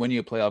somewhere. He can win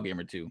you a playoff game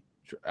or two.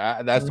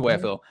 That's the way I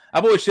feel.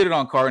 I've always shitted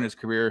on Carr in his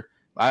career.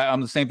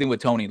 I'm the same thing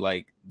with Tony.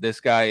 Like, this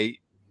guy,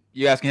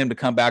 you asking him to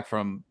come back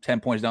from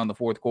 10 points down in the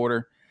fourth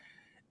quarter,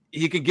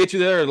 he could get you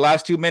there the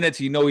last 2 minutes.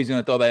 You know he's going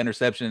to throw that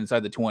interception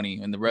inside the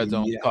 20 in the red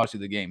zone to cost you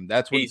the game.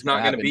 That's what he's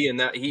not going to be in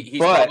that. He's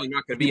probably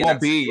not going to be. He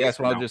won't be. That's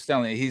what I was just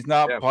telling you. He's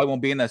not probably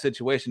won't be in that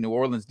situation. New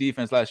Orleans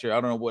defense last year,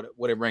 I don't know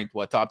what it ranked.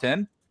 What, top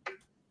 10?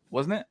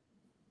 Wasn't it?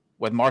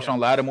 With Marshawn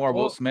Lattimore,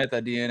 Will Smith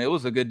at the end, it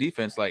was a good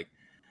defense. Like,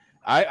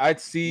 I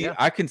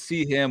can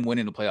see him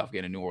winning the playoff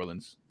game in New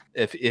Orleans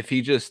if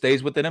he just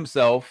stays within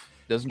himself,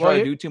 doesn't try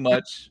to do too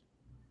much.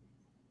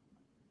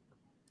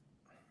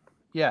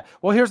 Yeah.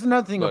 Well, here's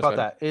another thing about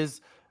that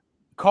is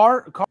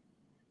Carr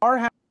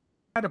had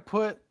to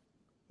put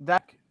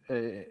that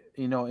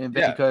in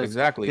because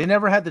they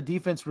never had the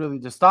defense really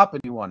to stop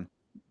anyone.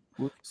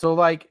 So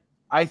like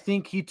I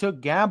think he took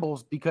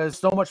gambles because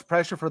so much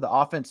pressure for the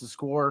offense to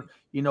score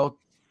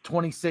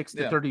 26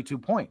 to 32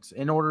 points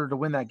in order to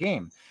win that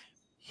game.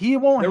 He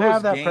won't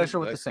have that pressure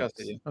with the Saints.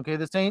 Okay,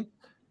 the Saints.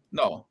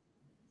 No.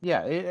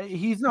 Yeah,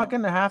 he's not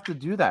going to have to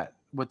do that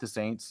with the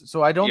Saints.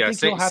 So I don't think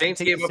he'll have to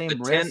take the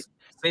same risk.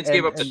 Saints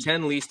gave up the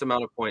 10 least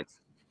amount of points.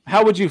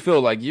 How would you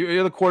feel? Like,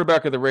 you're the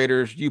quarterback of the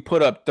Raiders. You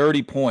put up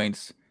 30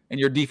 points, and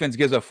your defense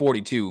gives up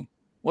 42.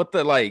 What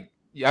the, like,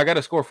 I got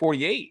to score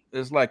 48.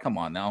 It's like, come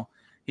on now.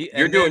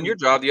 You're doing your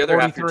job. The other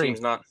half of your team's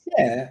not.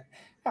 Yeah.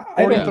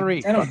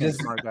 43.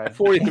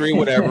 43,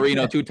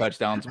 whatever, 2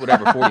 touchdowns,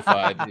 whatever,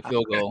 45,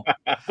 field goal.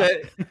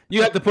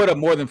 You have to put up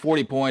more than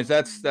 40 points.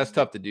 That's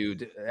tough to do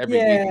every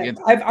week.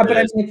 But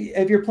I mean,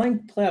 if you're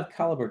playing playoff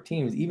caliber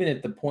teams, even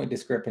if the point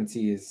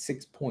discrepancy is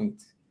 6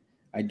 points,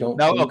 I don't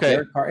think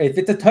Derek Carr, if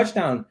it's a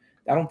touchdown,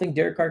 I don't think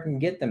Derek Carr can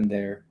get them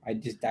there. I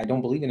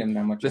don't believe in him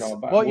that much at all.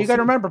 Well, you got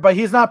to remember, but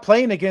he's not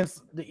playing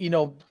against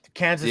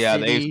Kansas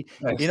City.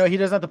 He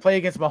doesn't have to play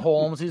against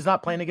Mahomes. He's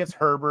not playing against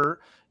Herbert.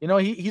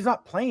 He's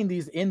not playing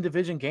these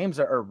in-division games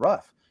that are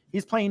rough.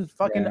 He's playing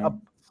fucking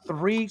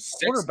 3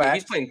 quarterbacks.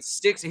 He's playing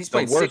 6. He's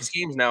playing 6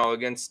 games now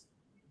against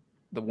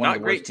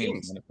not great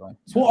teams.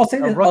 Well, I'll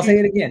say this. I'll say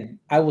it again.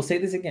 I will say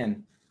this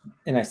again,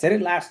 and I said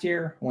it last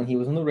year when he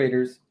was on the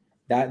Raiders.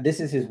 That this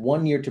is his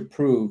 1 year to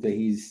prove that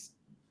he's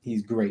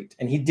great,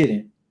 and he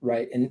didn't,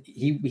 right? And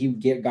he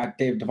got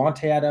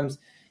Devontae Adams,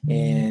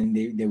 and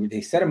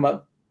they set him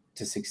up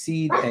to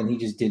succeed, and he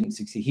just didn't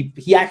succeed.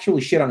 He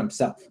actually shit on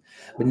himself.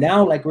 But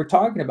now, like we're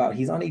talking about,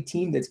 he's on a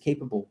team that's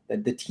capable.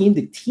 That the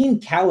team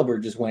caliber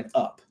just went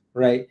up,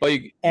 right? But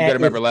you got to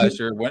remember last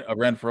year,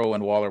 Renfro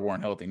and Waller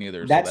weren't healthy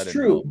neither. That's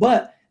true,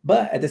 but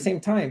at the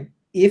same time,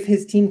 if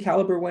his team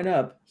caliber went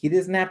up, he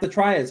doesn't have to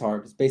try as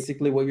hard. It's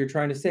basically what you're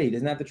trying to say. He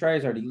doesn't have to try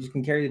as hard. He just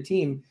can carry the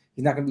team.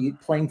 He's not going to be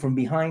playing from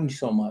behind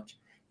so much.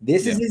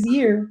 This is his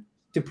year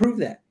to prove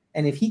that.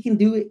 And if he can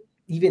do it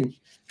even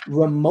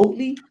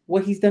remotely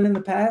what he's done in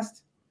the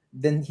past,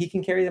 then he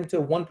can carry them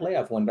to one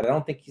playoff win. But I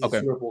don't think he's a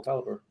Super Bowl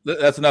caliber.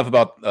 That's enough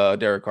about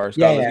Derek Carr.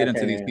 Scott, let's get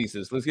into these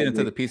pieces. Let's get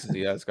into the pieces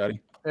he has, Scotty.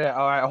 Yeah,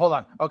 all right, hold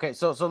on. Okay,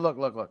 so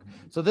look.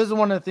 So this is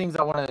one of the things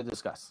I wanted to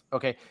discuss,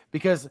 okay?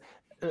 Because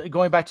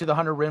going back to the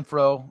Hunter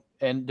Renfro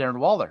and Darren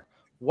Waller,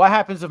 what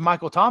happens if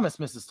Michael Thomas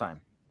misses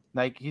time?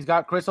 Like, he's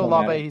got Chris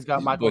Olave, he's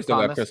got Michael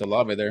Thomas. Got Chris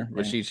Olave there.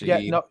 Rashid Shaheed. Yeah,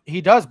 no, he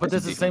does, but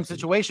this is the same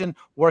situation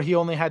where he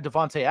only had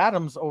Devontae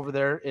Adams over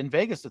there in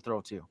Vegas to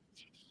throw to.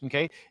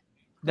 Okay.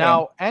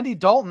 Now, Andy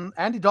Dalton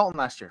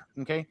last year,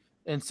 okay,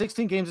 in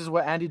 16 games is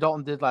what Andy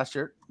Dalton did last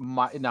year.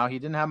 Now, he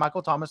didn't have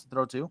Michael Thomas to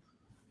throw to.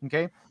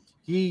 Okay.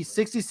 He's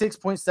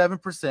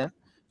 66.7%,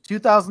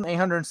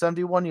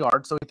 2,871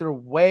 yards. So he threw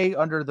way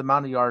under the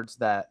amount of yards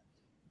that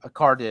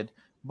Carr did.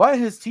 But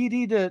his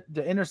TD to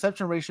the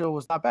interception ratio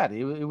was not bad.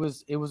 It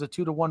was a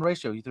 2-to-1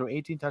 ratio. He threw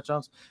 18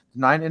 touchdowns,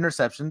 9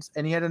 interceptions,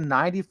 and he had a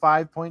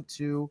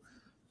 95.2,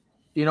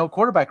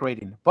 quarterback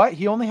rating. But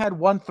he only had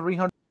one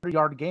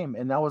 300-yard game,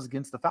 and that was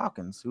against the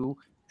Falcons, who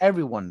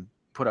everyone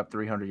put up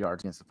 300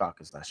 yards against the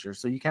Falcons last year.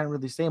 So you can't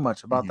really say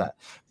much about that.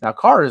 Now,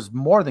 Carr is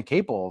more than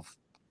capable of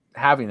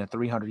having a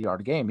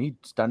 300-yard game. He's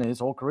done it his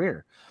whole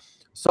career.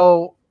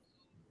 So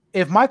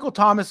if Michael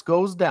Thomas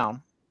goes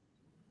down,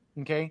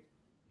 okay,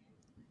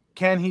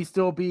 can he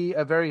still be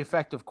a very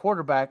effective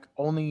quarterback,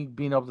 only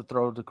being able to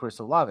throw to Chris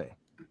Olave?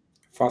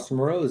 Foster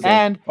Moreau is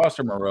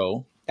Foster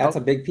Moreau. That's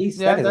a big piece.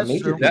 Yeah, That is a that's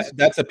major true. piece.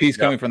 That's a piece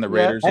coming from the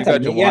Raiders. You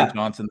got Jawan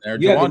Johnson there.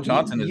 Jawan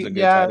Johnson is a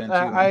good tight end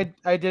too.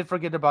 I did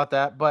forget about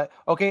that. But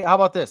okay, how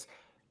about this?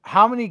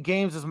 How many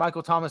games has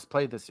Michael Thomas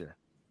played this year?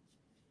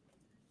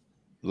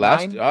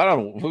 I don't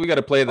know. We got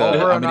to play the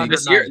over how many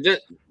this year.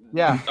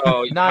 Yeah.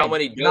 Oh, how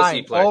many does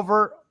he play?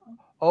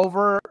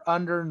 Over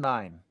under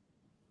 9.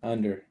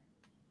 Under.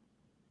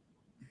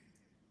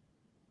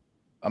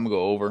 I'm gonna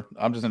go over.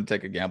 I'm just gonna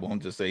take a gamble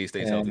and just say he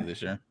stays healthy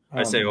this year.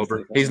 I say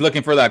over. He's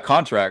looking for that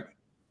contract.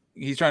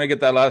 He's trying to get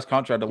that last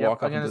contract to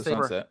walk up into the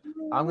sunset.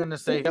 I'm gonna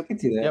say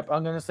yep.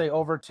 I'm gonna say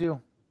over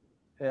 2.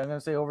 Yeah, I'm gonna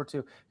say over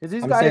 2. Because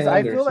these guys,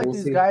 I feel like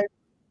these guys.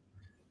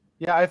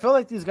 Yeah, I feel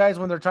like these guys,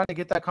 when they're trying to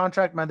get that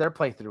contract, man, they'll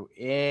play through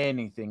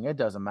anything. It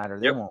doesn't matter.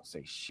 They won't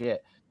say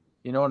shit.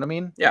 You know what I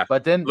mean? Yeah.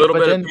 But then, a little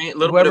bit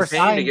of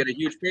pain to get a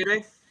huge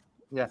payday.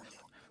 Yeah.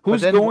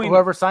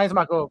 Whoever signs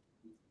might go.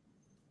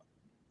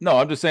 No,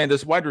 I'm just saying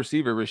this wide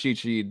receiver, Rashid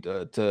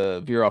Shaheed,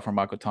 to veer off from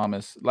Michael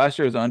Thomas. Last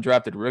year was an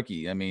undrafted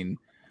rookie. I mean,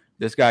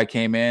 this guy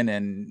came in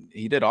and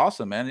he did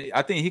awesome, man.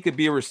 I think he could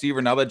be a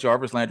receiver now that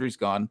Jarvis Landry's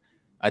gone.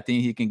 I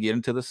think he can get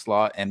into the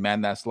slot and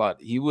man that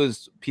slot. He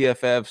was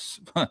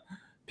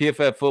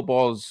PFF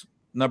football's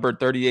number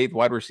 38th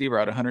wide receiver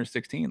out of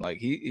 116. Like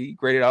he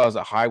graded out as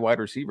a high wide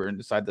receiver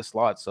inside the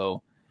slot.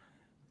 So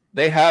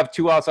they have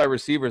 2 outside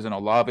receivers in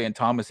Olave and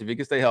Thomas if he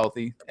can stay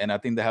healthy. And I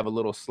think they have a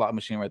little slot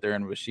machine right there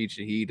in Rashid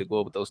Shaheed to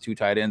go with those 2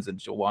 tight ends and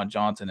Jawan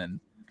Johnson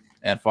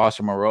and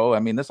Foster Moreau. I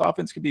mean, this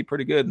offense could be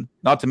pretty good.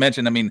 Not to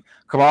mention, I mean,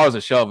 Kamara's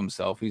a shell of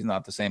himself. He's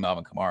not the same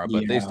Alvin Kamara,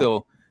 but they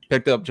still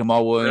picked up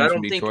Jamal Williams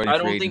from Detroit. I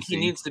don't think he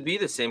needs to be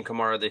the same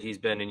Kamara that he's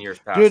been in years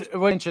past.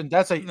 Dude,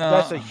 that's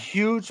a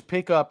huge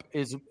pickup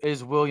is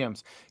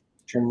Williams.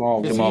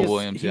 Jamal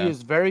Williams. He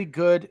is very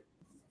good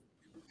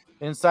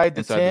inside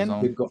the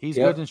 10. He's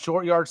good in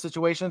short yard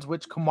situations,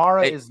 which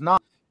Kamara is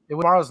not.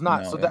 Kamara's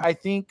not. So I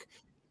think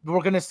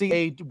we're going to see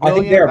a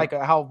Williams, like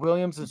how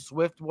Williams and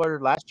Swift were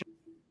last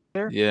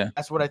year. Yeah,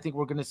 that's what I think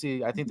we're going to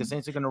see. I think the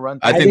Saints are going to run.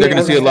 I think they're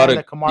going to see a lot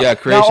of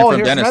creation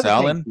from Dennis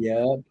Allen.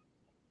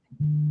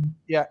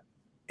 Yeah.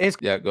 Is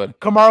good.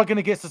 Kamara going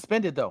to get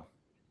suspended though?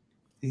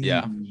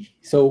 Yeah.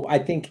 So I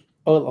think.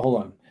 Oh,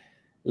 hold on.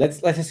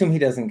 Let's assume he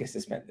doesn't get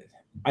suspended.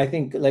 I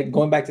think, like,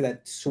 going back to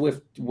that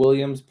Swift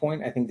Williams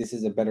point, I think this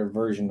is a better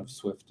version of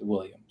Swift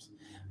Williams.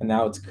 And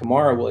now it's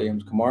Kamara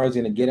Williams. Kamara's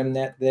going to get him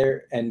that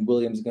there, and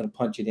Williams is going to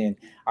punch it in.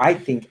 I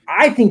think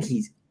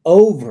he's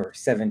over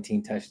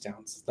 17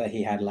 touchdowns that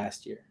he had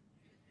last year.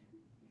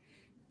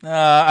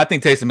 I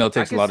think Taysom Hill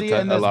takes a lot of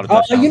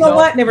touchdowns. You know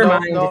what? Never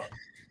mind. No.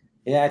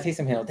 Yeah,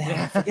 Taysom Hill.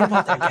 Damn, forget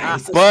about that guy.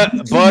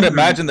 But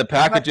imagine the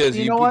packages.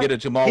 You could get a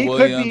Jamal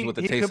Williams with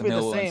a Taysom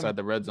Hill inside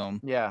the red zone.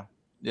 Yeah.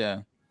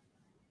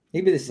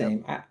 He'd be the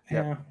same. I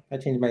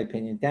changed my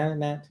opinion. Damn it,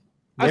 Matt.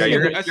 Why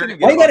you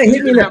gotta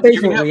hit me in the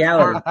face with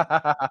reality?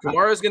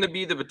 Kamara's going to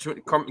be the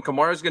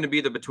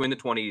between the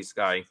 20s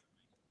guy,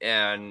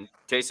 and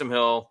Taysom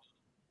Hill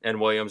and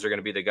Williams are going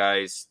to be the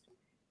guys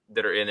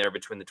that are in there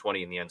between the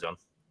 20 and the end zone.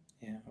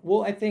 Yeah.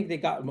 Well, I think they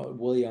got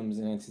Williams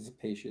in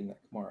anticipation that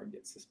Kamara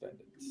gets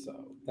suspended.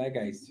 So that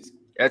guy's just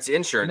that's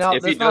insurance. Now,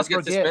 if he does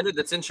get suspended,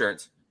 that's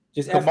insurance.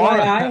 Just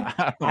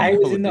FYI, I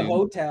was in the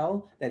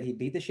hotel that he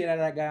beat the shit out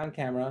of that guy on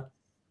camera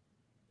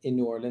in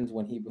New Orleans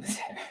when he was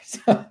there.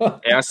 So.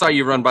 Yeah, I saw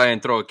you run by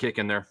and throw a kick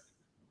in there.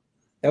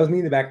 That was me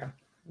in the background.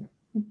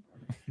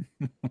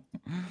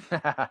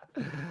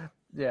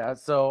 Yeah.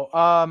 So,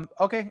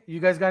 okay. You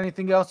guys got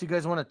anything else you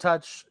guys want to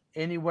touch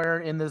anywhere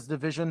in this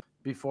division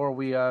before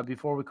we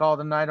call it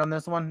a night on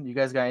this one? You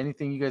guys got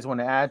anything you guys want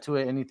to add to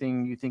it?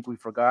 Anything you think we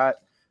forgot?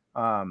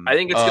 I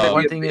think it's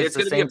going to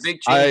be a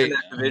big change in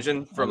that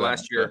division from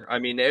last year. I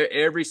mean,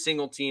 every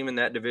single team in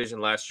that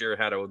division last year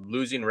had a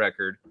losing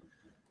record.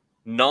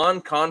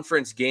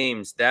 Non-conference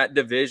games, that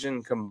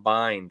division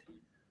combined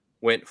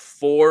went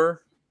 4-16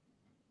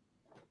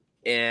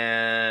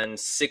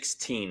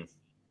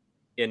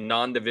 in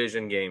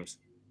non-division games.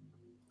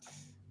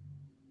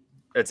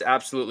 It's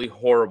absolutely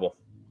horrible.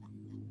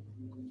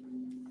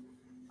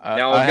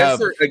 Now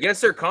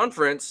against their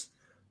conference,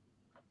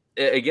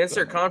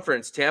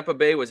 Tampa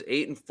Bay was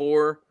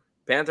 8-4,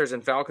 Panthers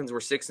and Falcons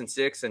were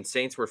 6-6, and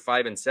Saints were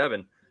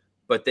 5-7.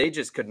 But they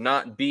just could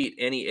not beat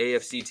any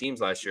AFC teams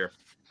last year.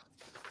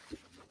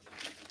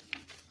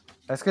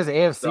 That's because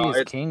AFC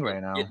is king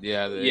right now.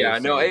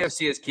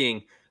 AFC is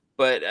king.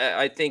 But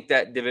I think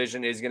that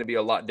division is going to be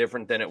a lot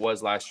different than it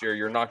was last year.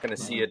 You're not going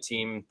to see a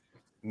team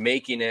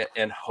making it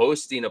and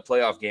hosting a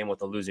playoff game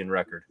with a losing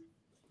record.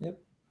 Yep.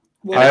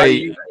 Well,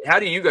 how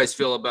do you guys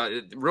feel about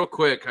it? Real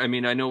quick, I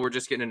mean, I know we're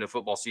just getting into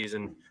football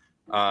season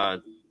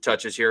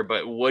touches here,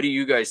 but what do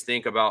you guys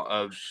think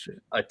about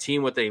a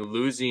team with a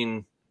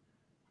losing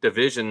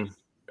division,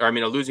 or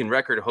a losing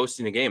record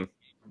hosting a game?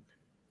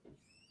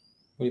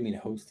 What do you mean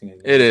hosting a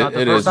game? It is. Not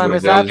the first time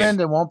it's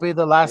happened. It won't be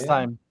the last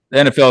time. The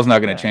NFL is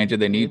not going to change it.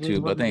 They need to,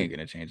 but they ain't going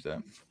to change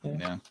that.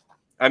 Yeah.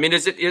 I mean,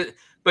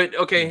 but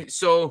okay,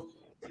 so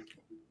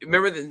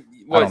remember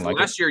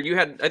last year you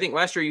had, I think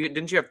last year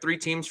didn't you have 3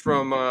 teams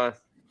from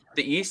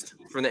the East,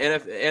 from the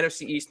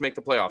NFC East, make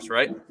the playoffs,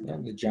 right? Yeah,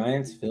 the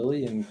Giants,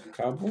 Philly, and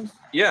Cowboys.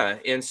 Yeah,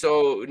 and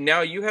so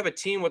now you have a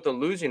team with a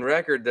losing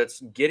record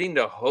that's getting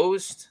to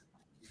host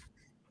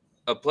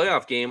a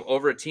playoff game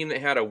over a team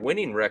that had a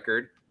winning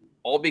record,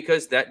 all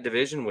because that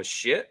division was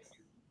shit.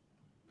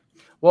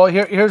 Well,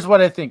 here's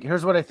what I think.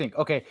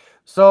 Okay,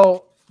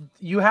 so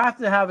you have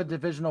to have a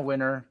divisional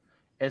winner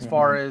as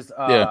far as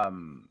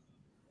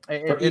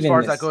as far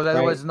as that goes.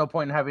 Otherwise, there's no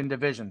point in having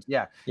divisions.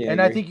 Yeah,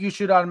 and I think you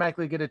should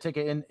automatically get a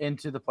ticket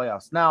into the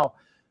playoffs. Now,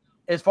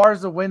 as far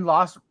as the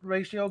win-loss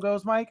ratio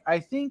goes, Mike, I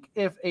think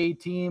if a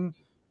team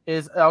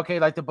is okay,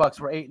 like the Bucks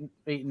were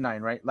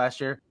 8-9, right, last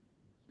year,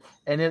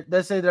 and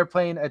let's say they're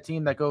playing a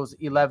team that goes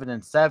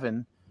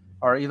 11-7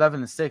 or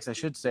 11-6, I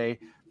should say.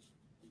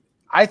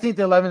 I think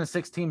the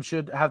 11-6 team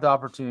should have the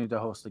opportunity to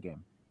host the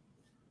game.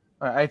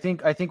 I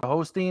think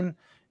hosting,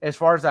 as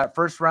far as that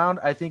first round,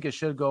 I think it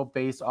should go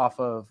based off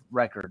of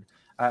record.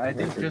 I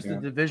think just the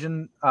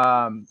division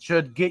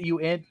should get you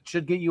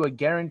a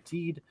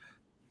guaranteed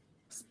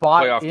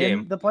spot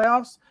in the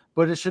playoffs,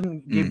 but it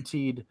shouldn't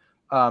guaranteed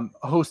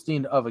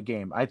hosting of a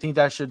game. I think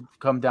that should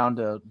come down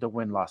to the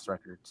win-loss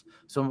records.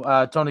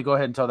 So, Tony, go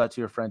ahead and tell that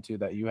to your friend too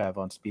that you have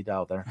on speed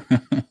dial there.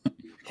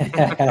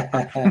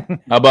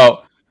 How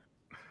about?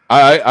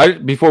 I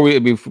before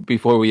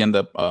we end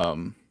up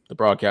the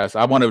broadcast,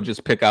 I want to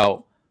just pick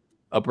out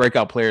a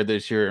breakout player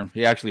this year.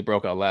 He actually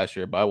broke out last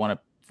year, but I want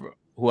to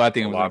who I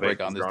think was going to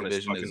break out in this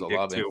division is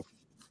Olave.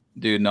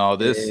 Dude, no,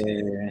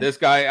 this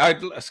guy.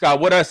 Scott,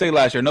 what did I say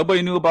last year?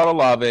 Nobody knew about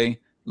Olave.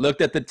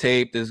 Looked at the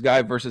tape. This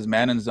guy versus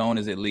man and zone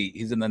is elite.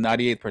 He's in the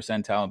 98th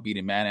percentile in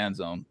beating man and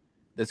zone.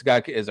 This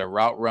guy is a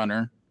route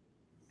runner,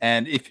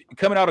 and if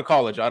coming out of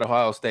college, out of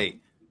Ohio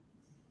State,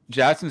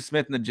 Jackson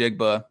Smith and the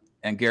Jigba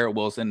and Garrett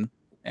Wilson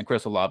and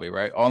Chris Olave,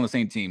 right? All on the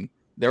same team.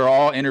 They were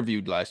all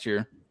interviewed last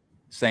year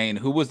saying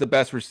who was the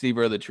best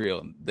receiver of the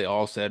trio. They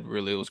all said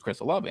really it was Chris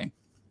Olave.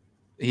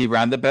 He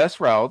ran the best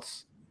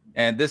routes.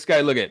 And this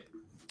guy, look at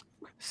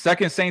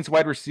second Saints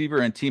wide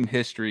receiver in team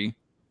history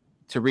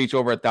to reach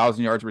over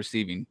 1,000 yards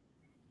receiving.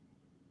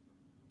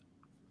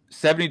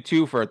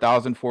 72 for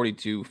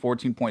 1,042,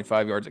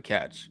 14.5 yards a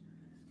catch.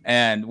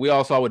 And we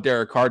all saw what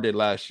Derek Carr did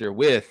last year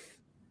with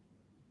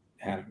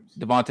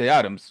Devontae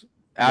Adams.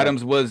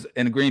 Adams was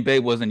in Green Bay,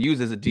 wasn't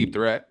used as a deep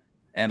threat.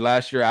 And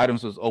last year,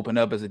 Adams was opened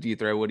up as a deep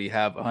threat. Would he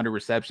have 100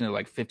 receptions,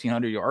 like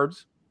 1,500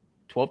 yards,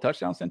 12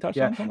 touchdowns, 10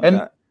 touchdowns?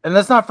 Yeah. And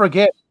let's not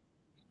forget,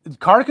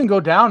 Carr can go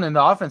down and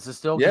the offense is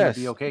still going to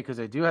be okay because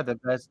they do have the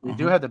best. They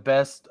do have the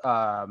best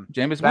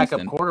Jameis backup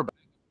Winston.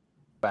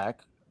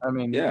 quarterback. I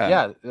mean,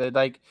 I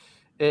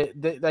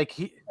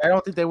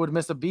don't think they would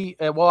miss a beat.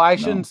 Well, I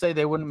shouldn't say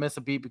they wouldn't miss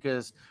a beat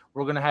because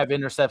we're going to have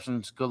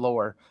interceptions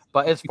galore.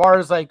 But as far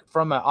as like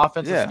from an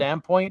offensive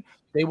standpoint,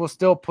 they will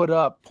still put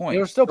up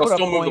points. They'll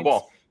still move the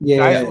ball.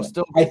 Yeah, will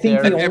still I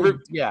think there.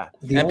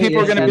 And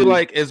people are going to be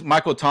like, "Is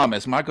Michael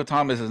Thomas? Michael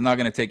Thomas is not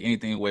going to take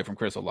anything away from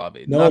Chris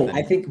Olave." No, nothing.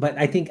 I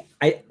think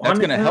that's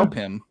going to help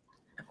him.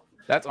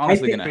 That's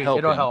honestly going to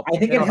help him. I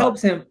think it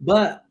helps him,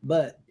 but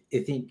I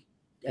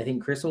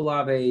think Chris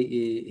Olave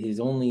is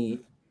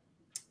only,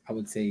 I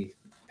would say,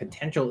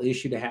 potential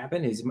issue to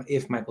happen is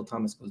if Michael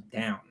Thomas goes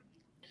down,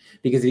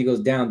 because if he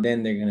goes down,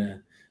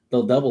 then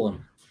they'll double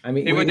him. I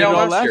mean, he went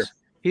down last year.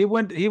 He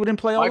wouldn't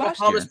play all last year.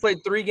 Michael Thomas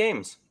played 3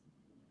 games.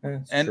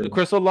 And true.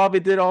 Chris Olave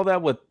did all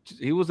that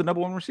he was the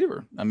number 1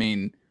 receiver. I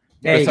mean,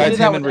 besides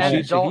him and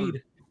Rashid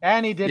Shaheed.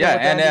 And he did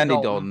and Andy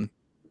Dalton.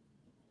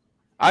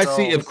 I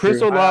see if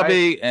Chris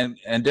Olave and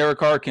Derek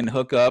Carr can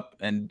hook up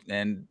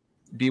and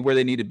be where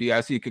they need to be.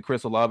 I see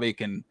Chris Olave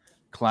can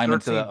climb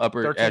into the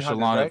upper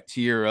echelon of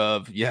tier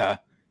of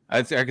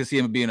I can see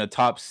him being a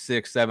top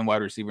 6, 7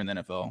 wide receiver in the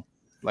NFL.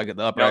 Like at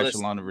the upper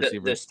echelon of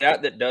receivers. The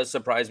stat that does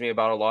surprise me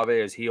about Olave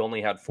is he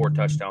only had 4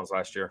 touchdowns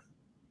last year.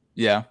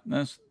 Yeah,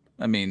 those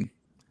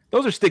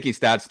are sticky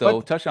stats, though.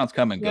 But touchdowns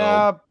come and go.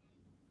 Yeah,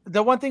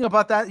 the one thing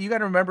about that, you got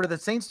to remember, the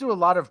Saints do a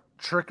lot of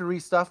trickery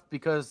stuff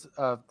because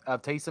of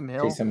Taysom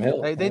Hill. Taysom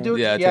Hill. They do.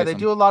 Yeah, they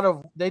do a lot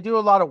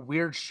of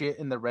weird shit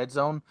in the red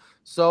zone.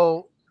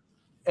 So,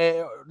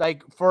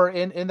 like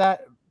in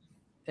that.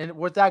 And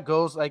where that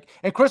goes,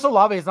 and Chris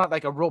Olave is not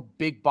like a real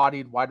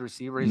big-bodied wide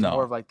receiver. He's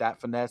more of like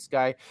that finesse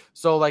guy.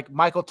 So, like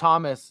Michael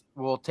Thomas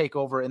will take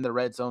over in the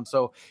red zone.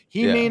 So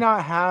he may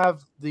not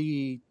have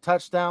the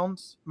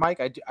touchdowns,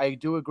 Mike. I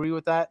do agree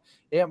with that.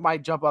 It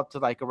might jump up to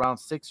like around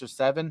 6 or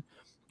 7,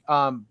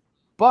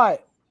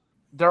 but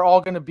they're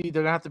going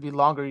to have to be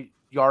longer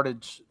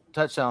yardage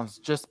touchdowns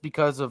just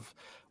because of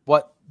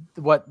what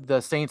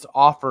the Saints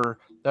offer.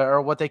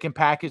 Or what they can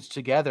package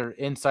together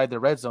inside the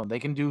red zone. They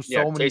can do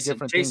so many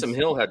different things. Taysom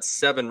Hill had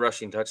 7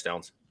 rushing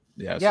touchdowns.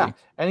 Yeah,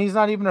 and he's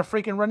not even a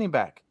freaking running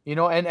back,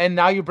 and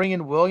now you bring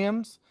in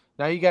Williams.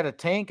 Now you got a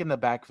tank in the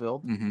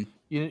backfield.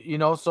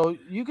 Mm-hmm. So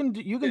you can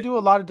do a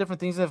lot of different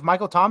things. And if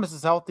Michael Thomas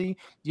is healthy,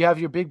 you have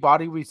your big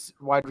body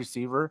wide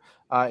receiver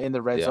in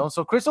the red zone.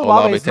 So Chris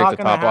Olave is not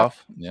going to have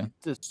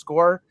to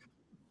score.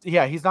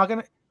 Yeah, he's not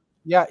going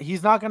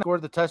to score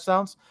the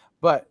touchdowns.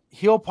 But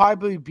he'll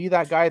probably be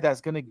that guy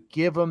that's going to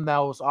give him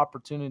those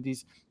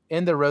opportunities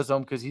in the red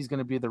zone because he's going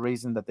to be the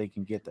reason that they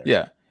can get there.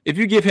 Yeah. If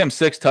you give him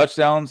 6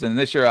 touchdowns, and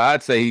this year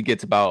I'd say he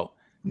gets about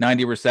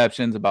 90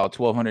 receptions, about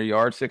 1,200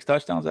 yards, 6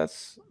 touchdowns,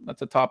 that's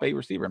a top 8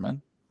 receiver,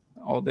 man,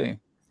 all day.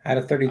 Out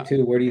of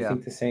 32, where do you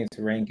think the Saints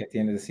rank at the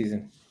end of the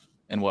season?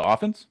 And what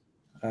offense?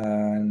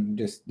 On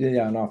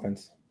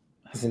offense.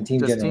 Just in team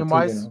just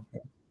team-wise?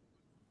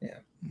 Yeah.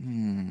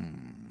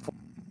 10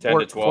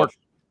 to 12.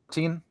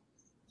 14?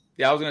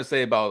 Yeah, I was going to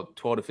say about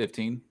 12 to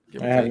 15.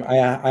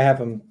 I have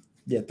them,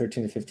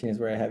 13 to 15 is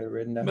where I have it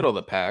written down. Middle of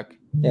the pack.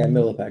 Yeah,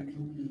 middle of the pack.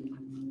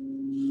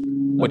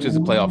 Which is a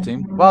playoff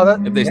team. Well,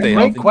 if they stay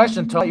great healthy.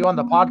 question to you on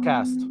the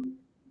podcast.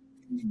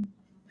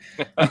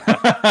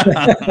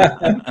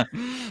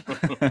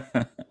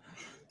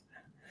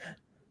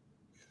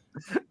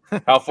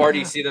 How far do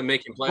you see them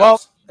making playoffs?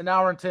 Well, an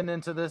hour and 10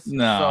 into this.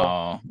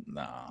 No.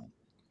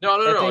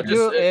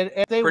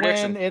 If they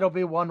win, it'll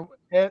be one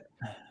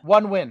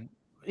win.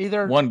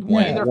 Either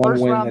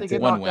first round they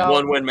get knocked out,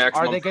 one win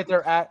maximum. or they get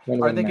their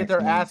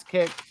ass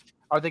kicked,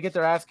 or they get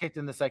their ass kicked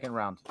in the second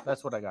round.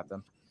 That's what I got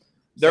them.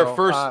 Their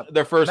first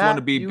Matt, one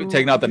to be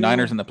taking out the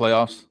Niners in the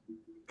playoffs.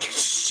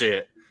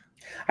 Shit.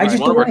 I just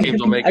don't want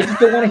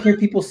to hear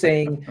people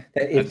saying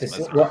that if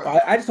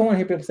I just don't want to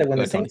hear people say when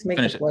the Saints make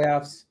the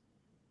playoffs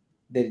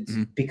that it's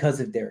because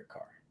of Derek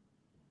Carr.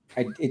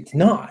 It's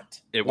not.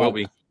 It will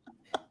be.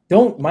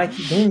 Don't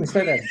even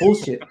start that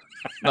bullshit.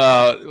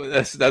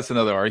 That's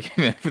another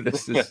argument.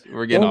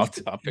 We're getting off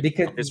topic.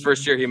 Because his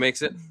first year he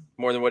makes it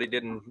more than what he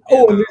did in.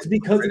 And it's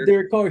because of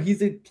Derek Carr.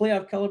 He's a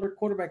playoff caliber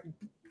quarterback.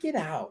 Get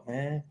out,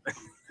 man.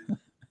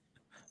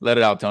 Let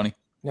it out, Tony.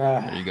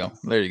 There you go.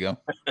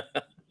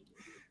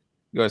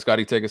 Go ahead,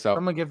 Scotty. Take us out.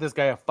 I'm gonna give this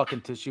guy a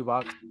fucking tissue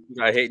box.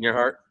 I hate in your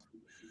heart.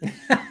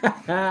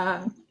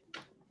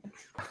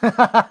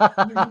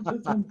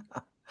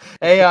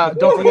 Hey,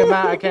 don't forget,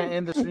 Matt. I can't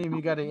end the stream.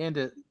 You got to end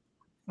it.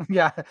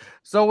 Yeah.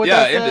 So with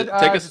that said,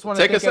 I just want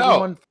to thank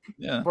everyone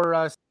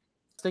for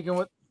sticking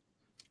with.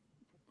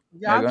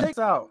 Yeah, take us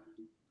out.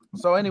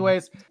 So,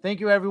 anyways, thank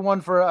you everyone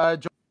for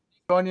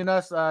joining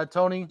us.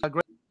 Tony, a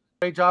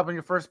great job on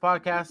your first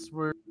podcast.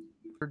 We're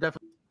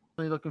definitely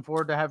looking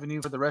forward to having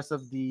you for the rest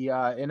of the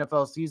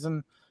NFL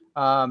season.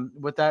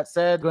 With that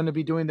said, going to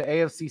be doing the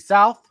AFC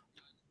South.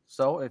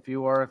 So, if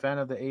you are a fan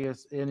of the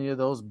AFC, any of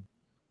those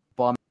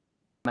bum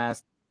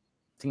ass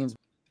teams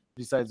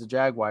besides the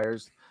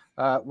Jaguars,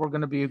 we're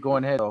going to be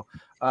going ahead. So,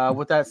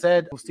 with that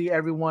said, we'll see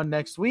everyone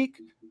next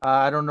week.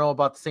 I don't know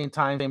about the same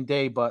time, same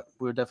day, but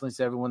we'll definitely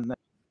see everyone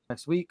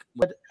next week.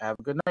 Have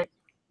a good night.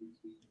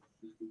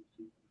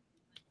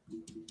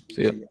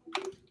 See ya.